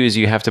what you do is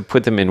you have to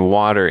put them in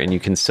water and you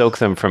can soak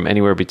them from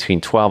anywhere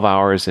between 12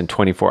 hours and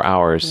 24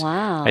 hours.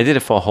 Wow. I did it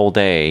for a whole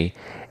day,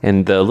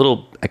 and the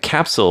little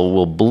capsule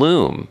will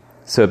bloom.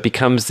 So it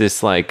becomes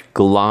this like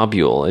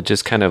globule. It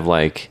just kind of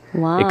like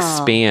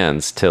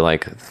expands to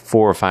like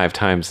 4 or 5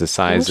 times the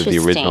size of the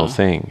original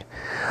thing.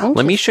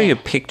 Let me show you a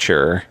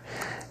picture,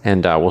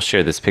 and we'll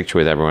share this picture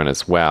with everyone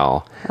as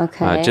well.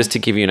 Okay. Just to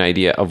give you an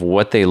idea of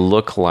what they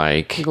look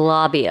like.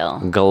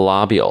 Globules.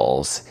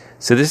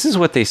 So this is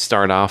what they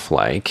start off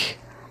like.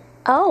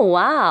 Oh,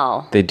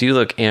 wow. They do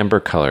look amber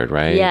colored,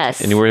 right?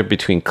 Yes. Anywhere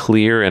between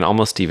clear and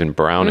almost even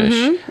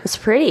brownish. It's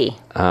pretty.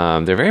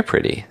 They're very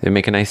pretty. They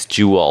make a nice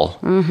jewel.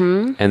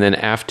 And then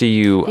after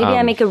you... Maybe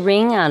I make a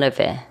ring out of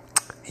it.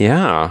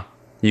 Yeah,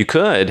 you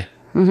could.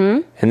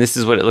 And this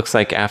is what it looks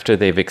like after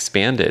they've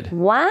expanded.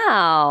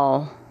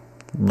 Wow.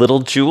 Little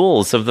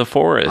jewels of the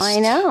forest. I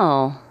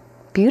know.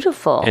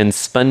 Beautiful. And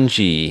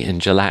spongy and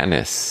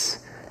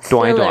gelatinous.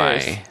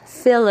 Fillers.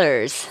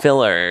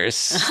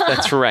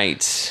 That's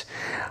right.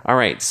 All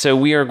right, so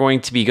we are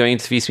going to be going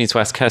to Feast Meets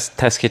West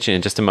Test Kitchen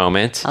in just a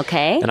moment.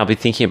 Okay. And I'll be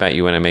thinking about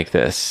you when I make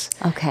this.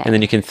 Okay. And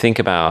then you can think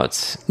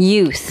about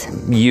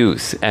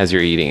youth as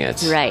you're eating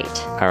it.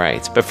 Right. All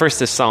right, but first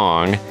the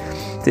song.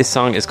 This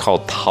song is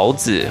called 桃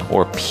子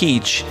or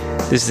Peach.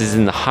 This is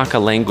in the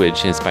Hakka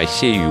language and it's by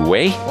Xie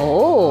Yuwei.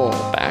 Oh.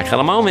 Back in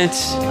a moment.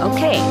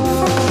 Okay.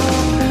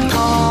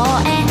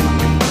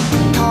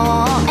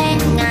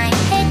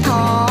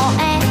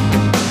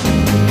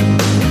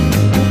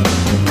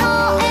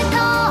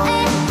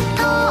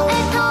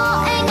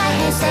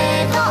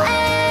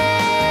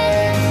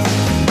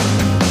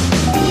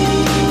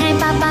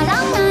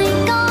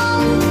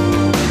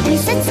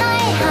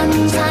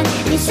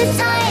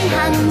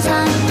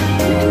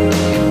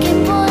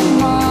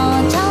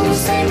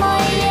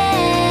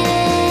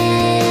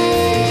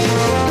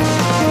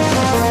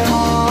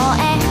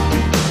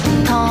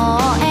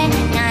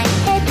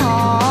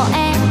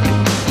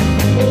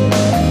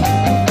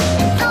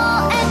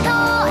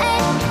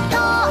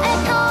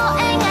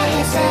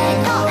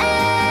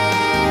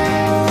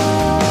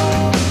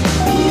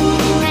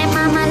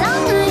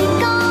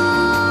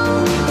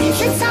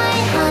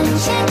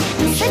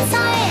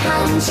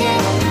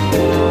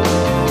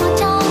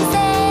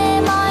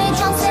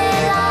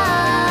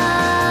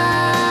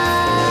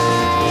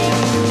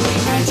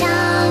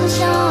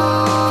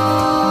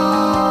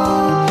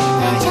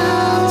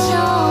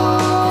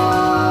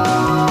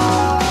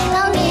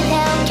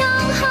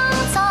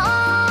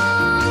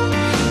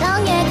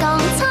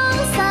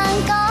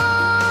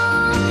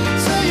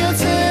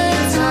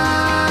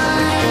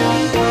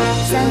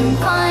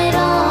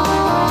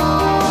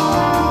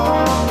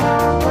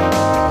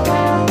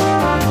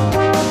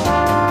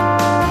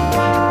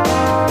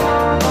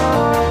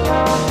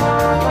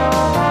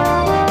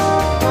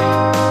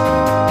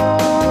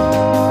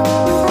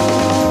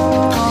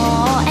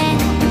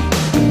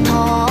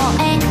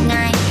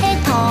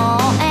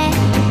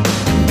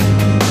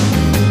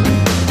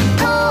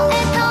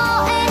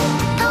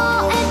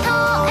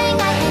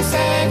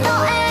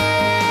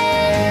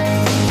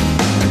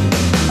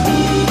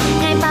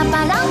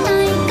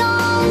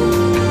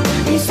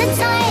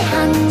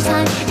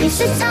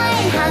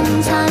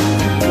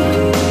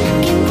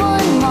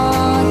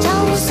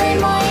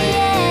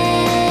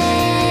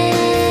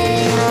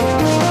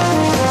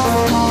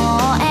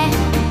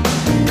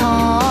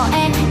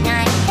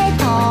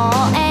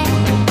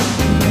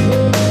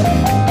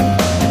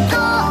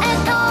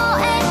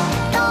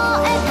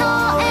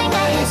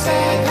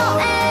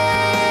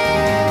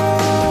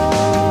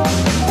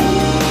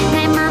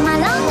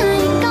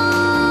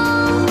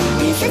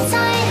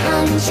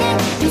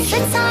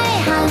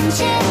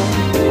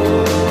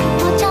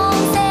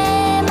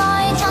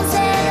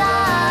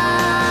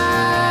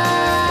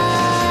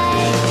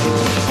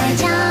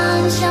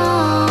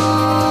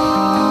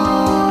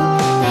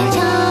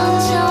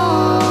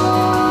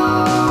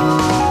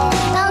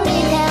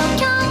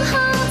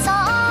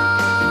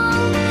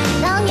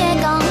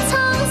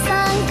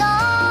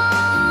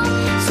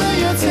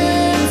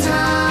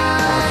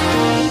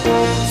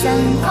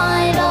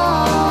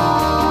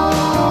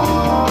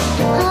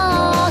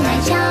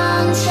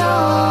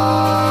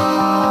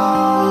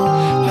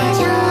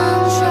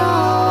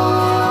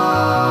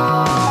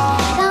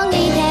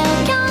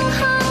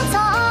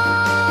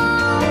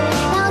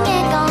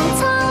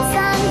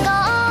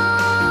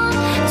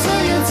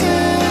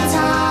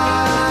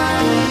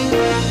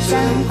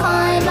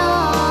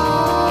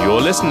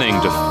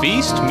 Listening to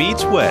Feast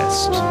Meets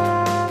West.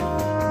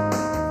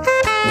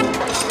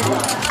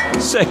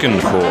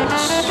 Second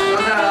course.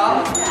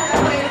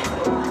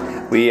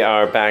 We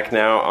are back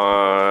now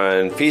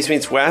on Feast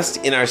Meets West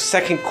in our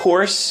second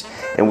course,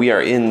 and we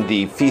are in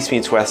the Feast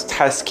Meets West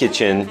test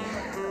kitchen.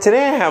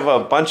 Today I have a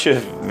bunch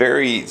of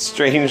very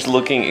strange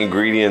looking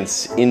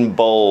ingredients in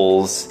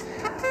bowls,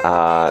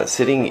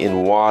 sitting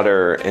in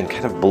water and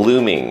kind of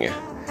blooming.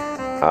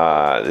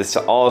 This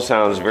all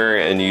sounds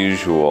very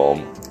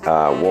unusual.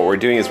 what we're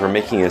doing is we're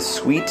making a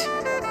sweet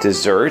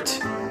dessert,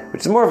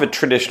 which is more of a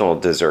traditional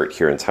dessert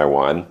here in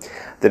Taiwan,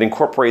 that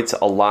incorporates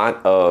a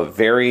lot of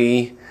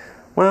very,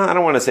 well, I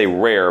don't want to say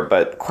rare,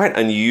 but quite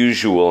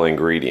unusual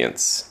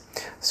ingredients.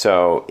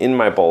 So in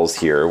my bowls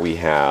here, we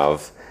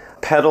have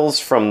petals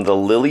from the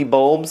lily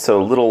bulb,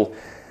 so little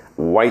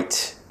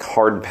white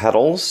hard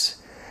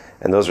petals,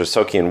 and those are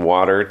soaking in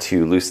water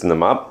to loosen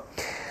them up.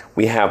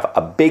 We have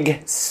a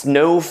big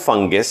snow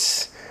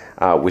fungus,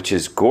 which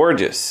is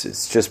gorgeous.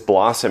 It's just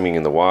blossoming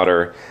in the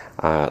water.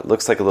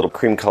 Looks like a little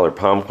cream-colored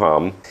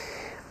pom-pom.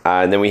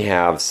 And then we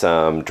have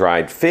some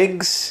dried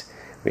figs.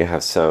 We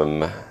have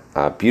some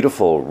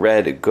beautiful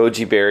red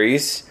goji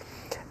berries.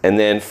 And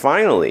then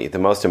finally, the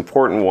most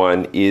important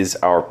one is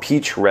our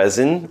peach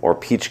resin or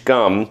peach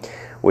gum,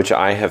 which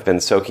I have been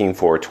soaking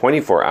for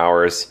 24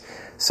 hours.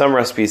 Some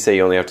recipes say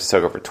you only have to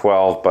soak it for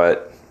 12,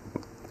 but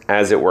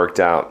as it worked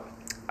out,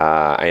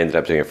 I ended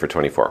up doing it for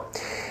 24.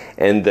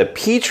 And the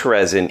peach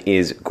resin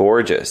is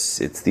gorgeous.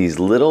 It's these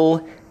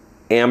little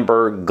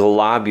amber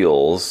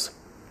globules,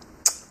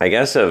 I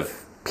guess,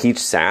 of peach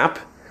sap,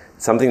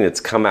 something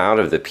that's come out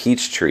of the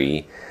peach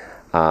tree,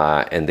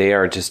 and they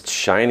are just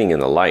shining in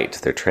the light.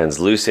 They're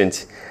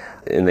translucent,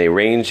 and they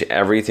range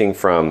everything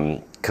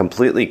from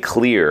completely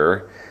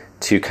clear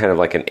to kind of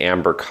like an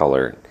amber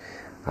color.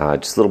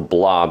 Just little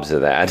blobs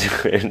of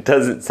that. It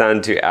doesn't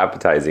sound too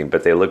appetizing,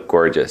 but they look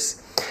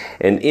gorgeous.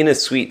 And in a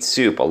sweet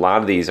soup, a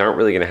lot of these aren't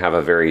really going to have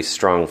a very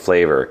strong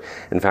flavor.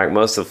 In fact,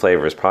 most of the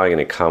flavor is probably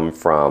going to come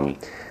from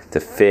the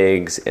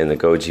figs and the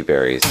goji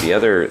berries. The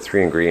other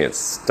three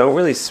ingredients don't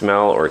really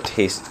smell or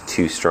taste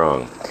too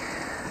strong.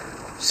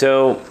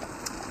 So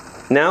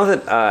now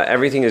that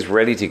everything is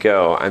ready to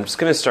go, I'm just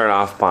going to start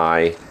off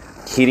by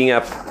heating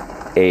up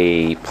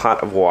a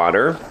pot of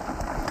water.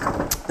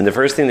 And the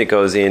first thing that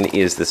goes in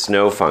is the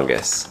snow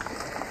fungus.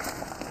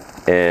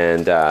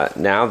 And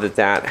now that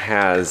that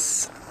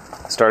has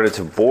started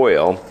to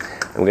boil,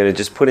 I'm going to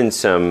just put in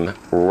some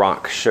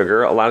rock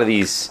sugar. A lot of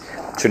these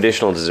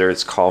traditional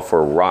desserts call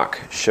for rock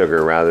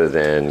sugar rather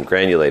than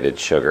granulated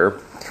sugar.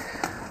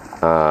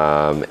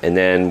 And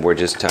then we're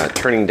just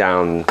turning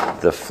down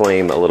the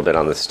flame a little bit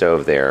on the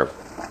stove there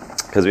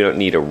because we don't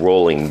need a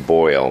rolling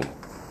boil.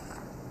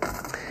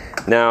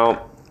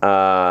 Now,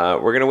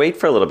 we're going to wait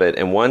for a little bit,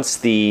 and once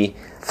the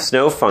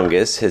snow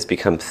fungus has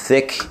become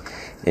thick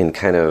and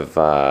kind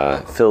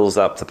of fills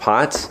up the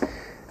pot,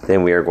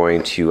 then we are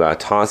going to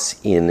toss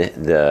in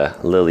the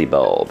lily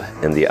bulb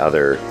and the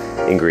other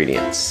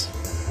ingredients.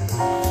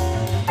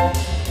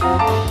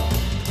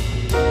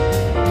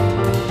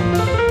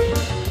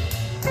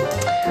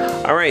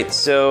 All right,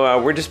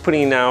 so we're just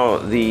putting now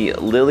the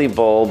lily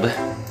bulb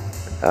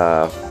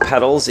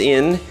petals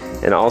in,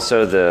 and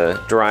also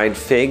the dried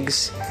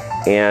figs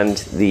and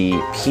the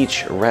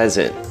peach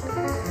resin.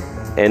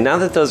 And now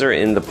that those are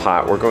in the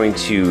pot, we're going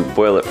to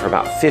boil it for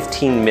about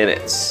 15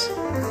 minutes.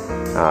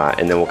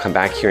 And then we'll come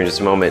back here in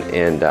just a moment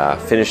and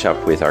finish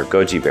up with our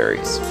goji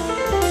berries.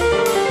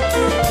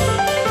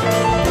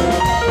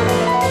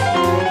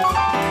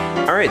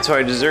 All right, so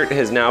our dessert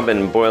has now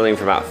been boiling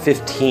for about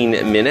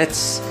 15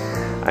 minutes.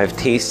 I've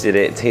tasted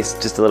it. It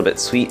tastes just a little bit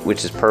sweet,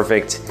 which is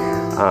perfect.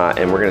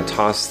 And we're going to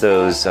toss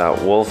those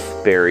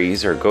wolf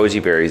berries or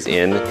goji berries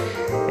in.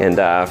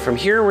 And from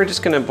here, we're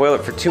just going to boil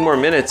it for 2 more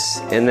minutes,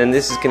 and then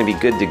this is going to be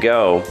good to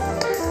go.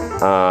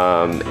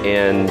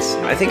 And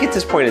I think at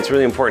this point, it's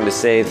really important to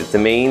say that the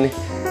main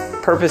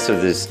purpose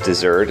of this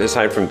dessert,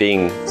 aside from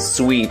being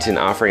sweet and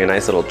offering a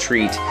nice little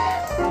treat,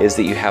 is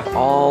that you have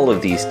all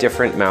of these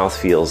different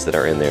mouthfeels that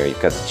are in there.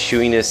 You've got the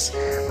chewiness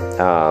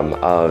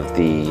of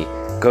the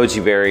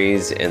goji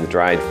berries and the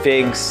dried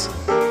figs,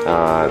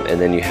 and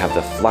then you have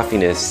the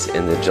fluffiness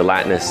and the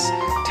gelatinous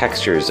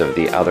textures of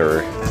the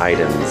other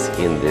items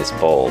in this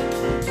bowl.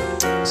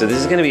 So this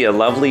is going to be a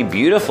lovely,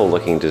 beautiful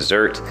looking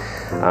dessert,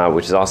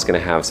 which is also going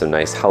to have some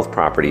nice health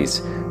properties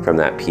from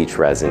that peach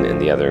resin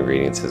and the other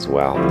ingredients as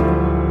well.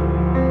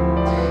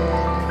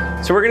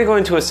 So we're going to go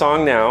into a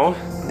song now.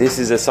 This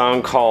is a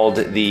song called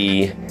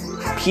the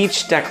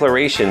Peach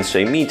Declaration,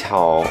 水蜜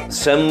桃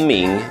声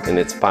明, and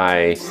it's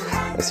by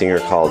a singer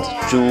called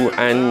Zhu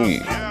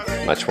Anyu.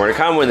 Much more to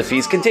come when the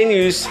feast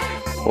continues.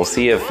 We'll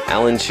see if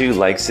Ellen Chu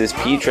likes this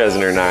peach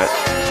resin or not.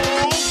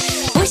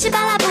 不是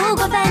巴拉不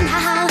过分，哈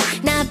哈，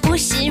那不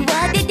是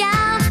我的调。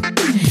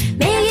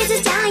没有叶子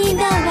僵硬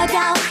的外表，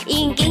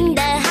硬硬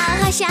的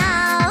好好笑。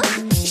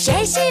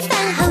学习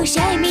饭后水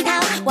蜜桃，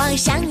往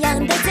上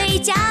扬的嘴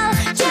角，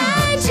专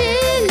治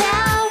疗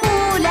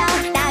无聊，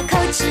大口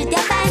吃掉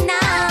烦恼。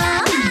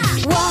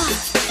我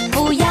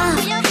不要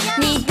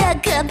你的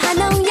可怕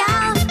农药，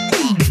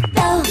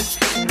都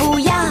不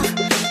要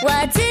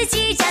我自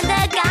己长得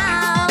高。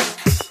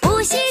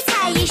不惜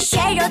才艺学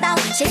柔道，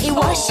谁给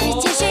我时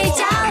间睡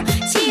觉？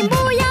请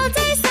不要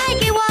再塞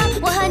给我，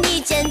我和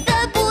你真的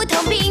不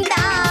同频道。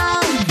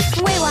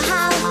为我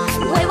好，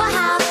为我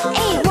好，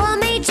我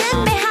没准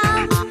备好，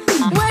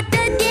我的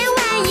电玩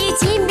已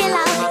经变老，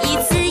一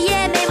次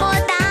也没摸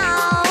到。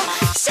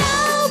受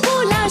不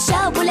了，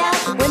受不了，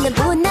我能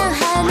不能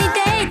和你对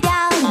调？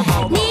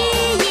你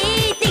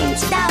一定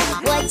知道，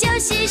我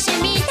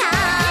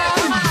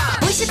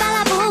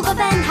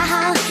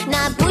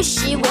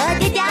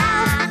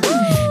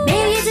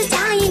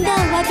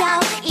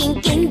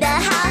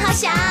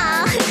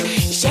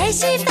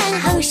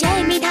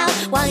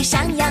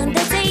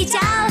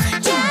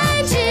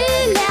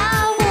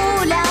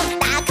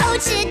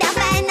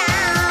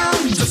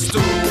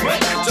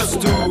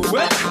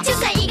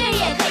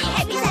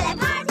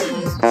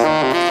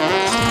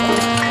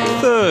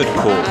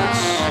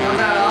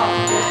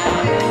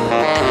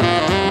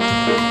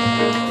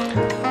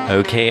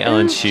Okay,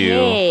 Ellen Chu.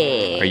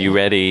 Okay. Are you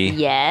ready?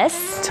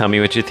 Yes. Tell me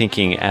what you're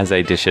thinking as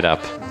I dish it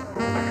up.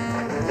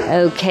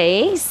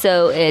 Okay,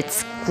 so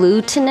it's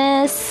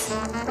glutinous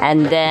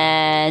and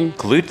then...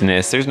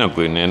 Glutinous? There's no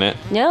gluten in it.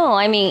 No,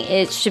 I mean,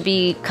 it should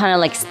be kind of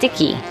like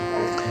sticky.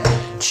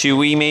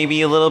 Chewy,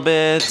 maybe a little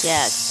bit?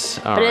 Yes.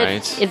 All but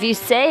right. if you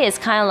say it's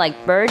kind of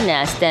like bird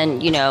nest, then,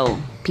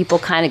 people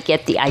kind of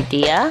get the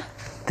idea.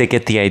 They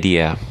get the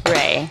idea.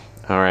 Right.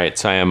 All right,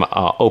 so I am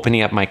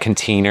opening up my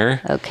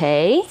container.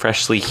 Okay.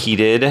 Freshly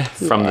heated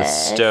from the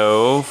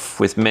stove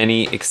with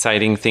many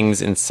exciting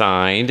things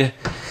inside.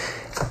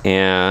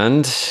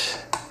 And,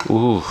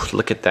 ooh,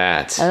 look at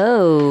that.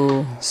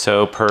 Oh.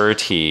 So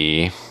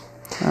pretty.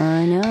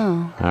 I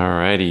know. All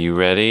righty, you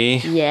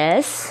ready?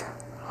 Yes.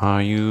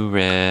 Are you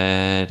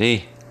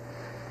ready?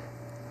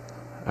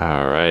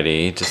 All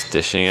righty, just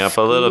dishing up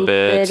a little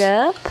bit. It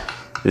up.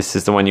 This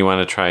is the one you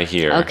want to try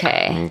here.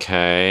 Okay.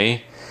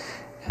 Okay.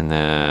 And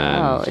then...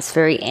 Oh, it's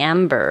very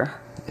amber.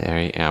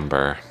 Very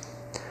amber.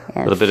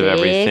 And a little bit of fig.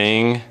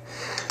 everything.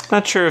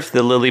 Not sure if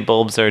the lily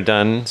bulbs are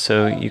done,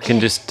 so you can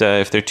just,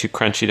 if they're too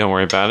crunchy, don't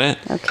worry about it.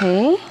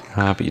 Okay.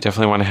 But you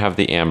definitely want to have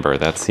the amber.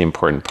 That's the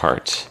important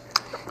part.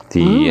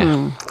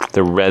 The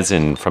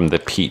resin from the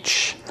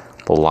peach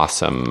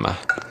blossom.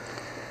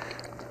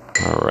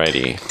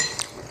 Alrighty.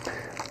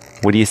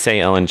 What do you say,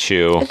 Ellen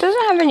Chu? It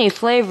doesn't have any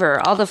flavor.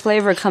 All the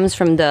flavor comes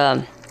from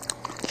the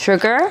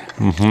sugar.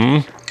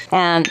 Mm-hmm.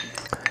 And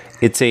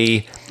it's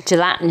a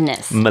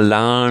gelatinous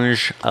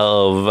melange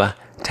of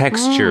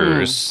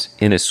textures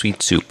in a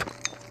sweet soup.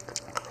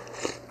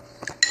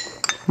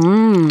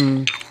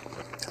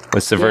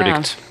 What's the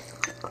verdict?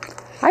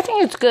 I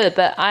think it's good,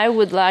 but I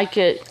would like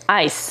it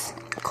ice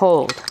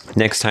cold.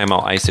 Next time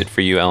I'll ice it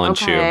for you, Ellen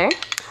Okay. Chu.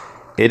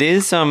 It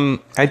is,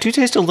 I do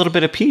taste a little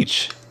bit of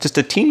peach. Just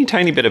a teeny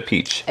tiny bit of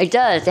peach. It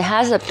does. It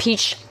has a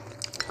peach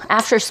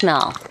after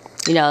smell,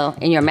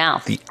 in your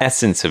mouth. The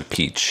essence of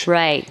peach.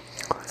 Right.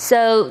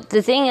 So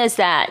the thing is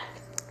that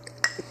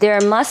there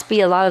must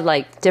be a lot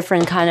of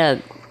different kind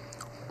of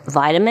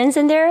vitamins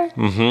in there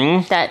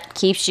that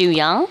keeps you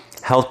young.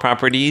 Health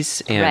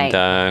properties and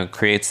Right.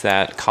 Creates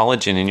that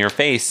collagen in your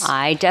face.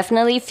 I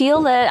definitely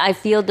feel it. I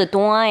feel the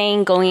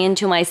dwaying going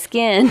into my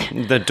skin.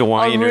 The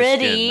dwy in your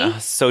Already? skin.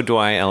 So do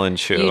I, Ellen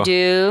Chu. You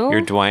do?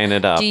 You're dwying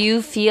it up. Do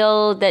you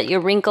feel that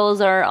your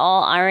wrinkles are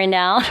all ironed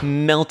out?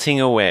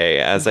 Melting away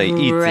as I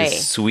eat Right.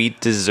 this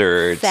sweet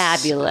dessert.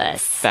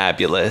 Fabulous.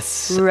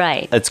 Fabulous.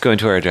 Right. Let's go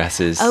into our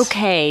dresses.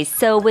 Okay,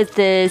 so with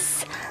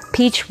this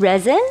peach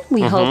resin,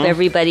 we hope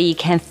everybody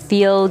can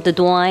feel the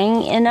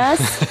dwaying in us.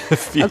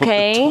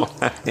 Okay?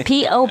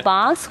 P.O.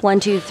 Box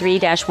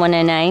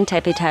 123-199,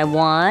 Taipei,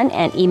 Taiwan,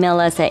 and email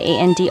us at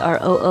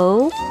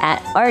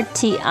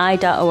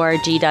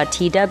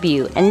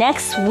androo@rti.org.tw. And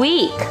next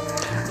week,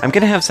 I'm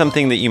going to have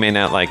something that you may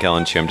not like,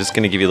 Ellen Chu. I'm just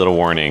going to give you a little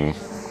warning.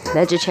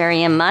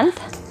 Vegetarian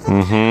Month.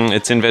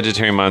 It's in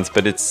vegetarian months,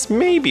 but it's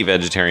maybe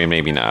vegetarian,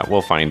 maybe not.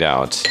 We'll find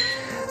out.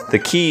 The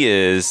key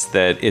is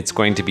that it's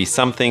going to be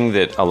something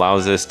that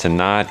allows us to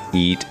not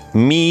eat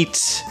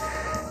meat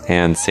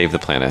and save the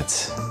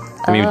planet.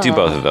 I mean, do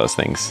both of those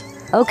things.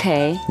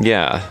 Okay.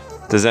 Yeah.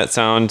 Does that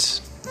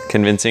sound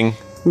convincing?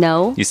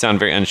 No. You sound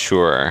very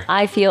unsure.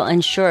 I feel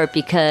unsure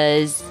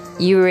because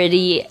you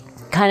already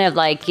kind of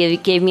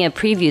gave me a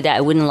preview that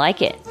I wouldn't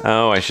like it.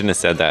 Oh, I shouldn't have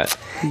said that.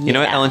 You know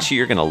what, Ellen Chu?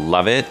 You're going to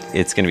love it.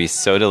 It's going to be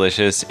so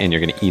delicious, and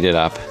you're going to eat it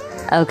up.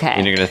 Okay.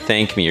 And you're going to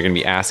thank me. You're going to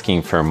be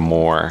asking for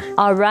more.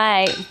 All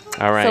right.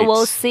 All right. So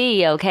we'll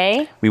see,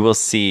 okay? We will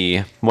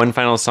see. One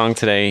final song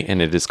today,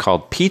 and it is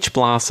called Peach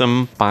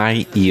Blossom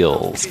by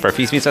Eels. For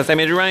Feast Meets West, I'm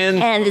Andrew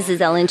Ryan. And this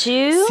is Ellen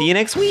Chu. See you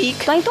next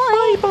week. Bye,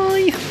 bye.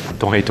 Bye.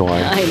 Doi, doi.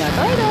 I know,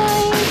 bye,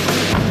 bye.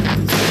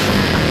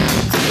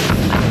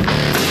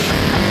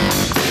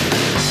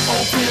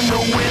 Open the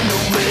window,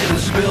 man, and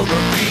smell the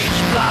peach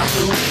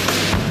blossom,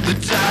 the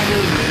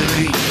tiger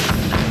lily,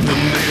 the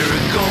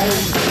marigold.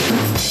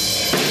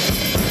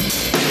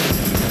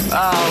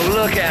 Oh,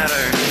 look at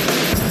her.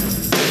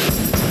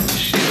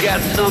 She's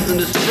got something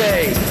to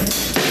say,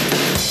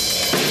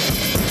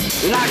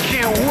 and I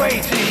can't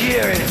wait to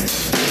hear it.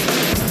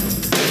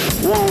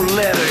 Won't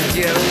let her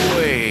get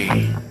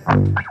away.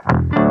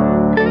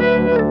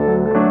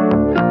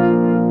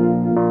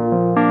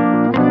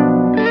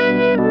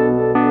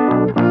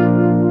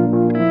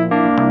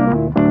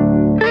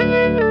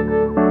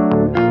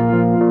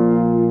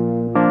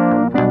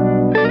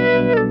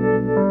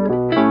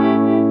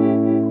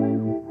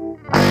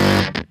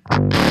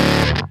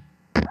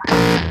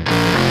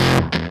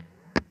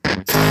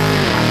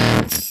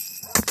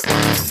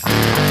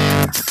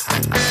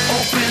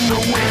 Open the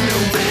window,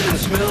 man, and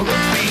smell the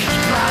peach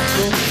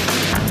blossom,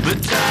 the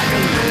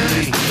tiger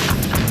lily,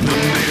 the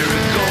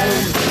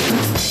marigold.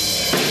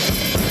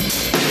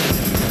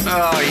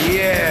 Oh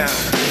yeah.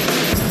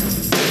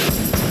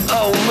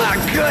 Oh my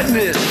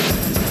goodness.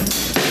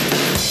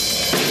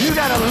 You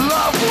gotta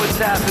love what's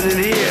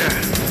happening here.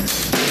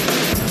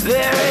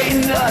 There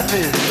ain't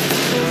nothing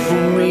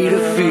for me to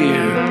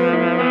fear.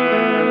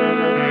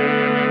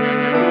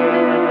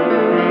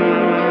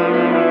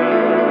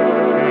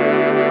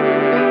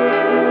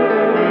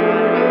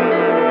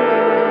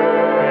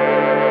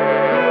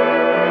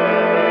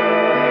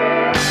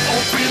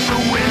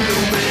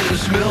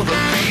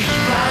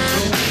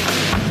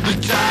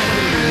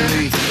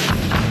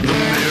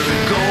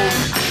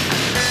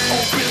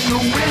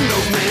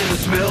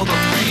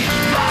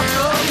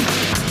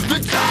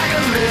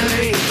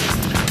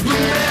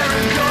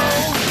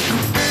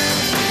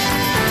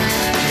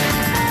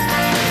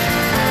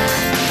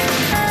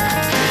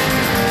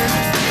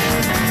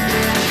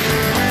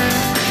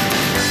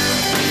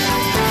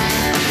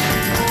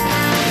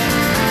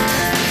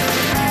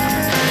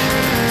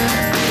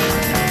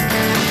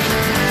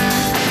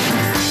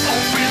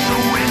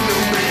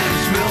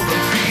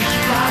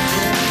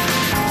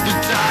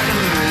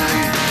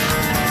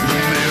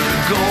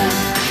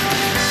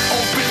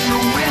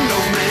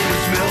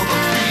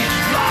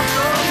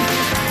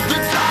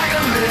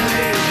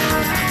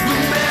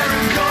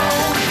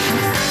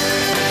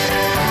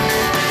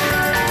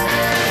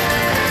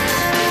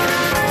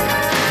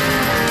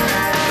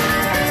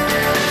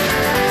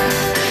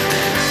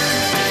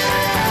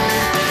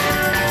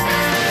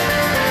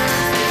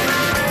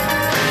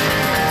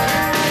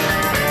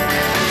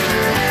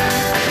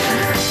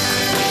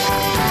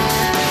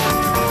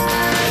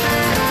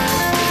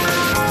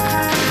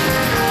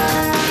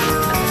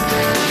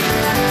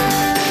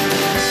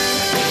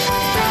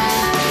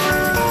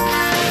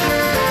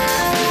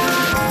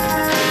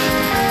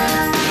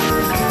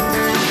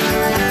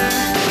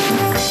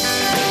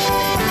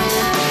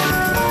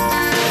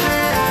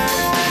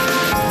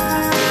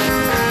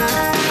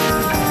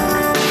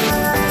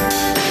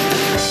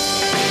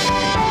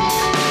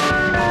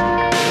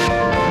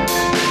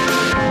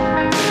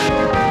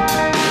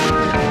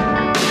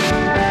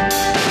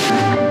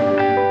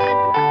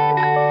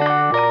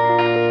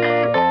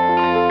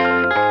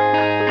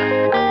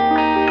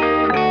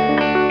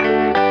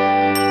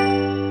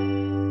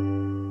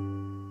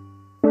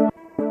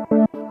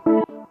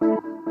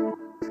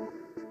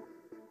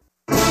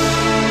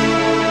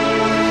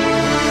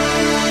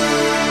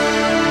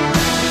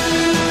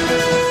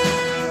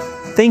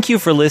 Thank you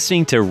for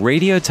listening to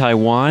Radio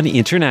Taiwan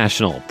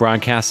International,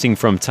 broadcasting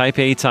from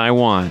Taipei,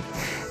 Taiwan.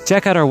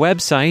 Check out our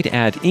website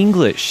at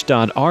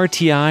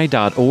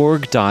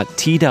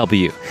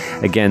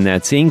english.rti.org.tw. Again,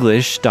 that's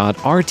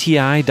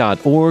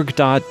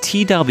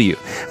english.rti.org.tw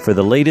for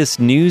the latest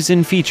news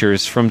and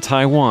features from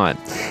Taiwan.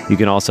 You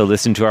can also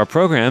listen to our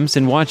programs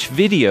and watch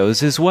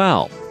videos as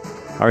well.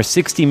 Our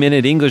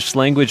 60-minute English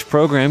language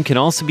program can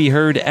also be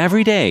heard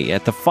every day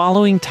at the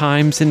following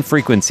times and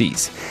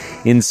frequencies.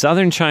 In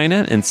southern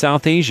China and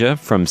South Asia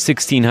from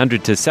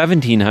 1600 to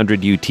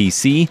 1700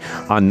 UTC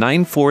on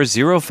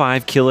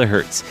 9405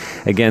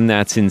 kHz. Again,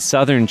 that's in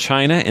southern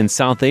China and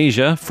South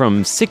Asia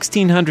from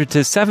 1600 to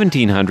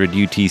 1700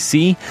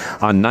 UTC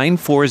on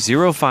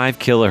 9405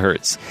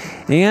 kHz.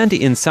 And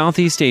in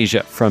Southeast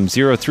Asia from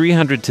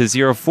 0300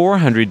 to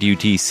 0400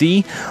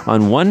 UTC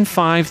on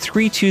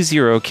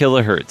 15320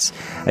 kHz.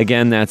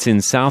 Again, that's in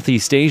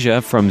Southeast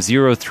Asia from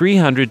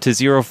 0300 to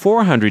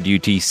 0400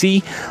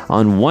 UTC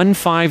on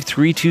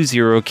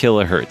 15320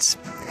 kHz.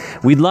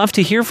 We'd love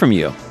to hear from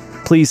you.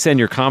 Please send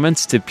your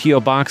comments to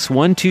P.O. Box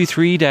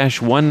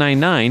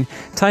 123-199,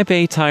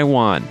 Taipei,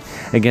 Taiwan.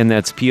 Again,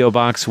 that's P.O.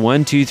 Box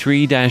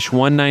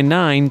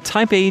 123-199,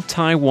 Taipei,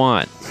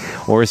 Taiwan.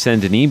 Or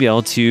send an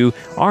email to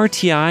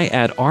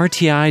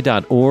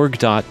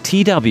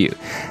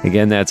rti@rti.org.tw.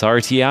 Again, that's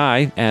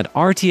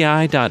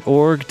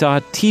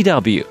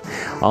rti@rti.org.tw.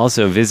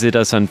 Also, visit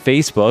us on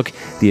Facebook.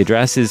 The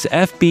address is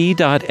fb.me/Radio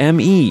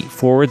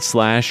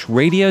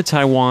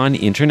Taiwan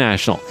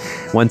International.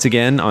 Once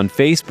again, on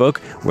Facebook,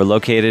 we're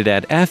located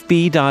at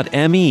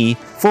fb.me/Radio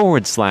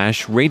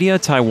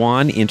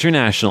Taiwan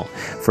International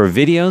for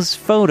videos,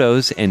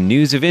 photos, and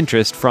news of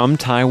interest from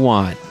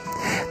Taiwan.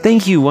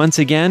 Thank you once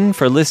again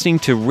for listening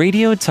to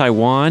Radio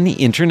Taiwan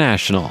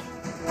International.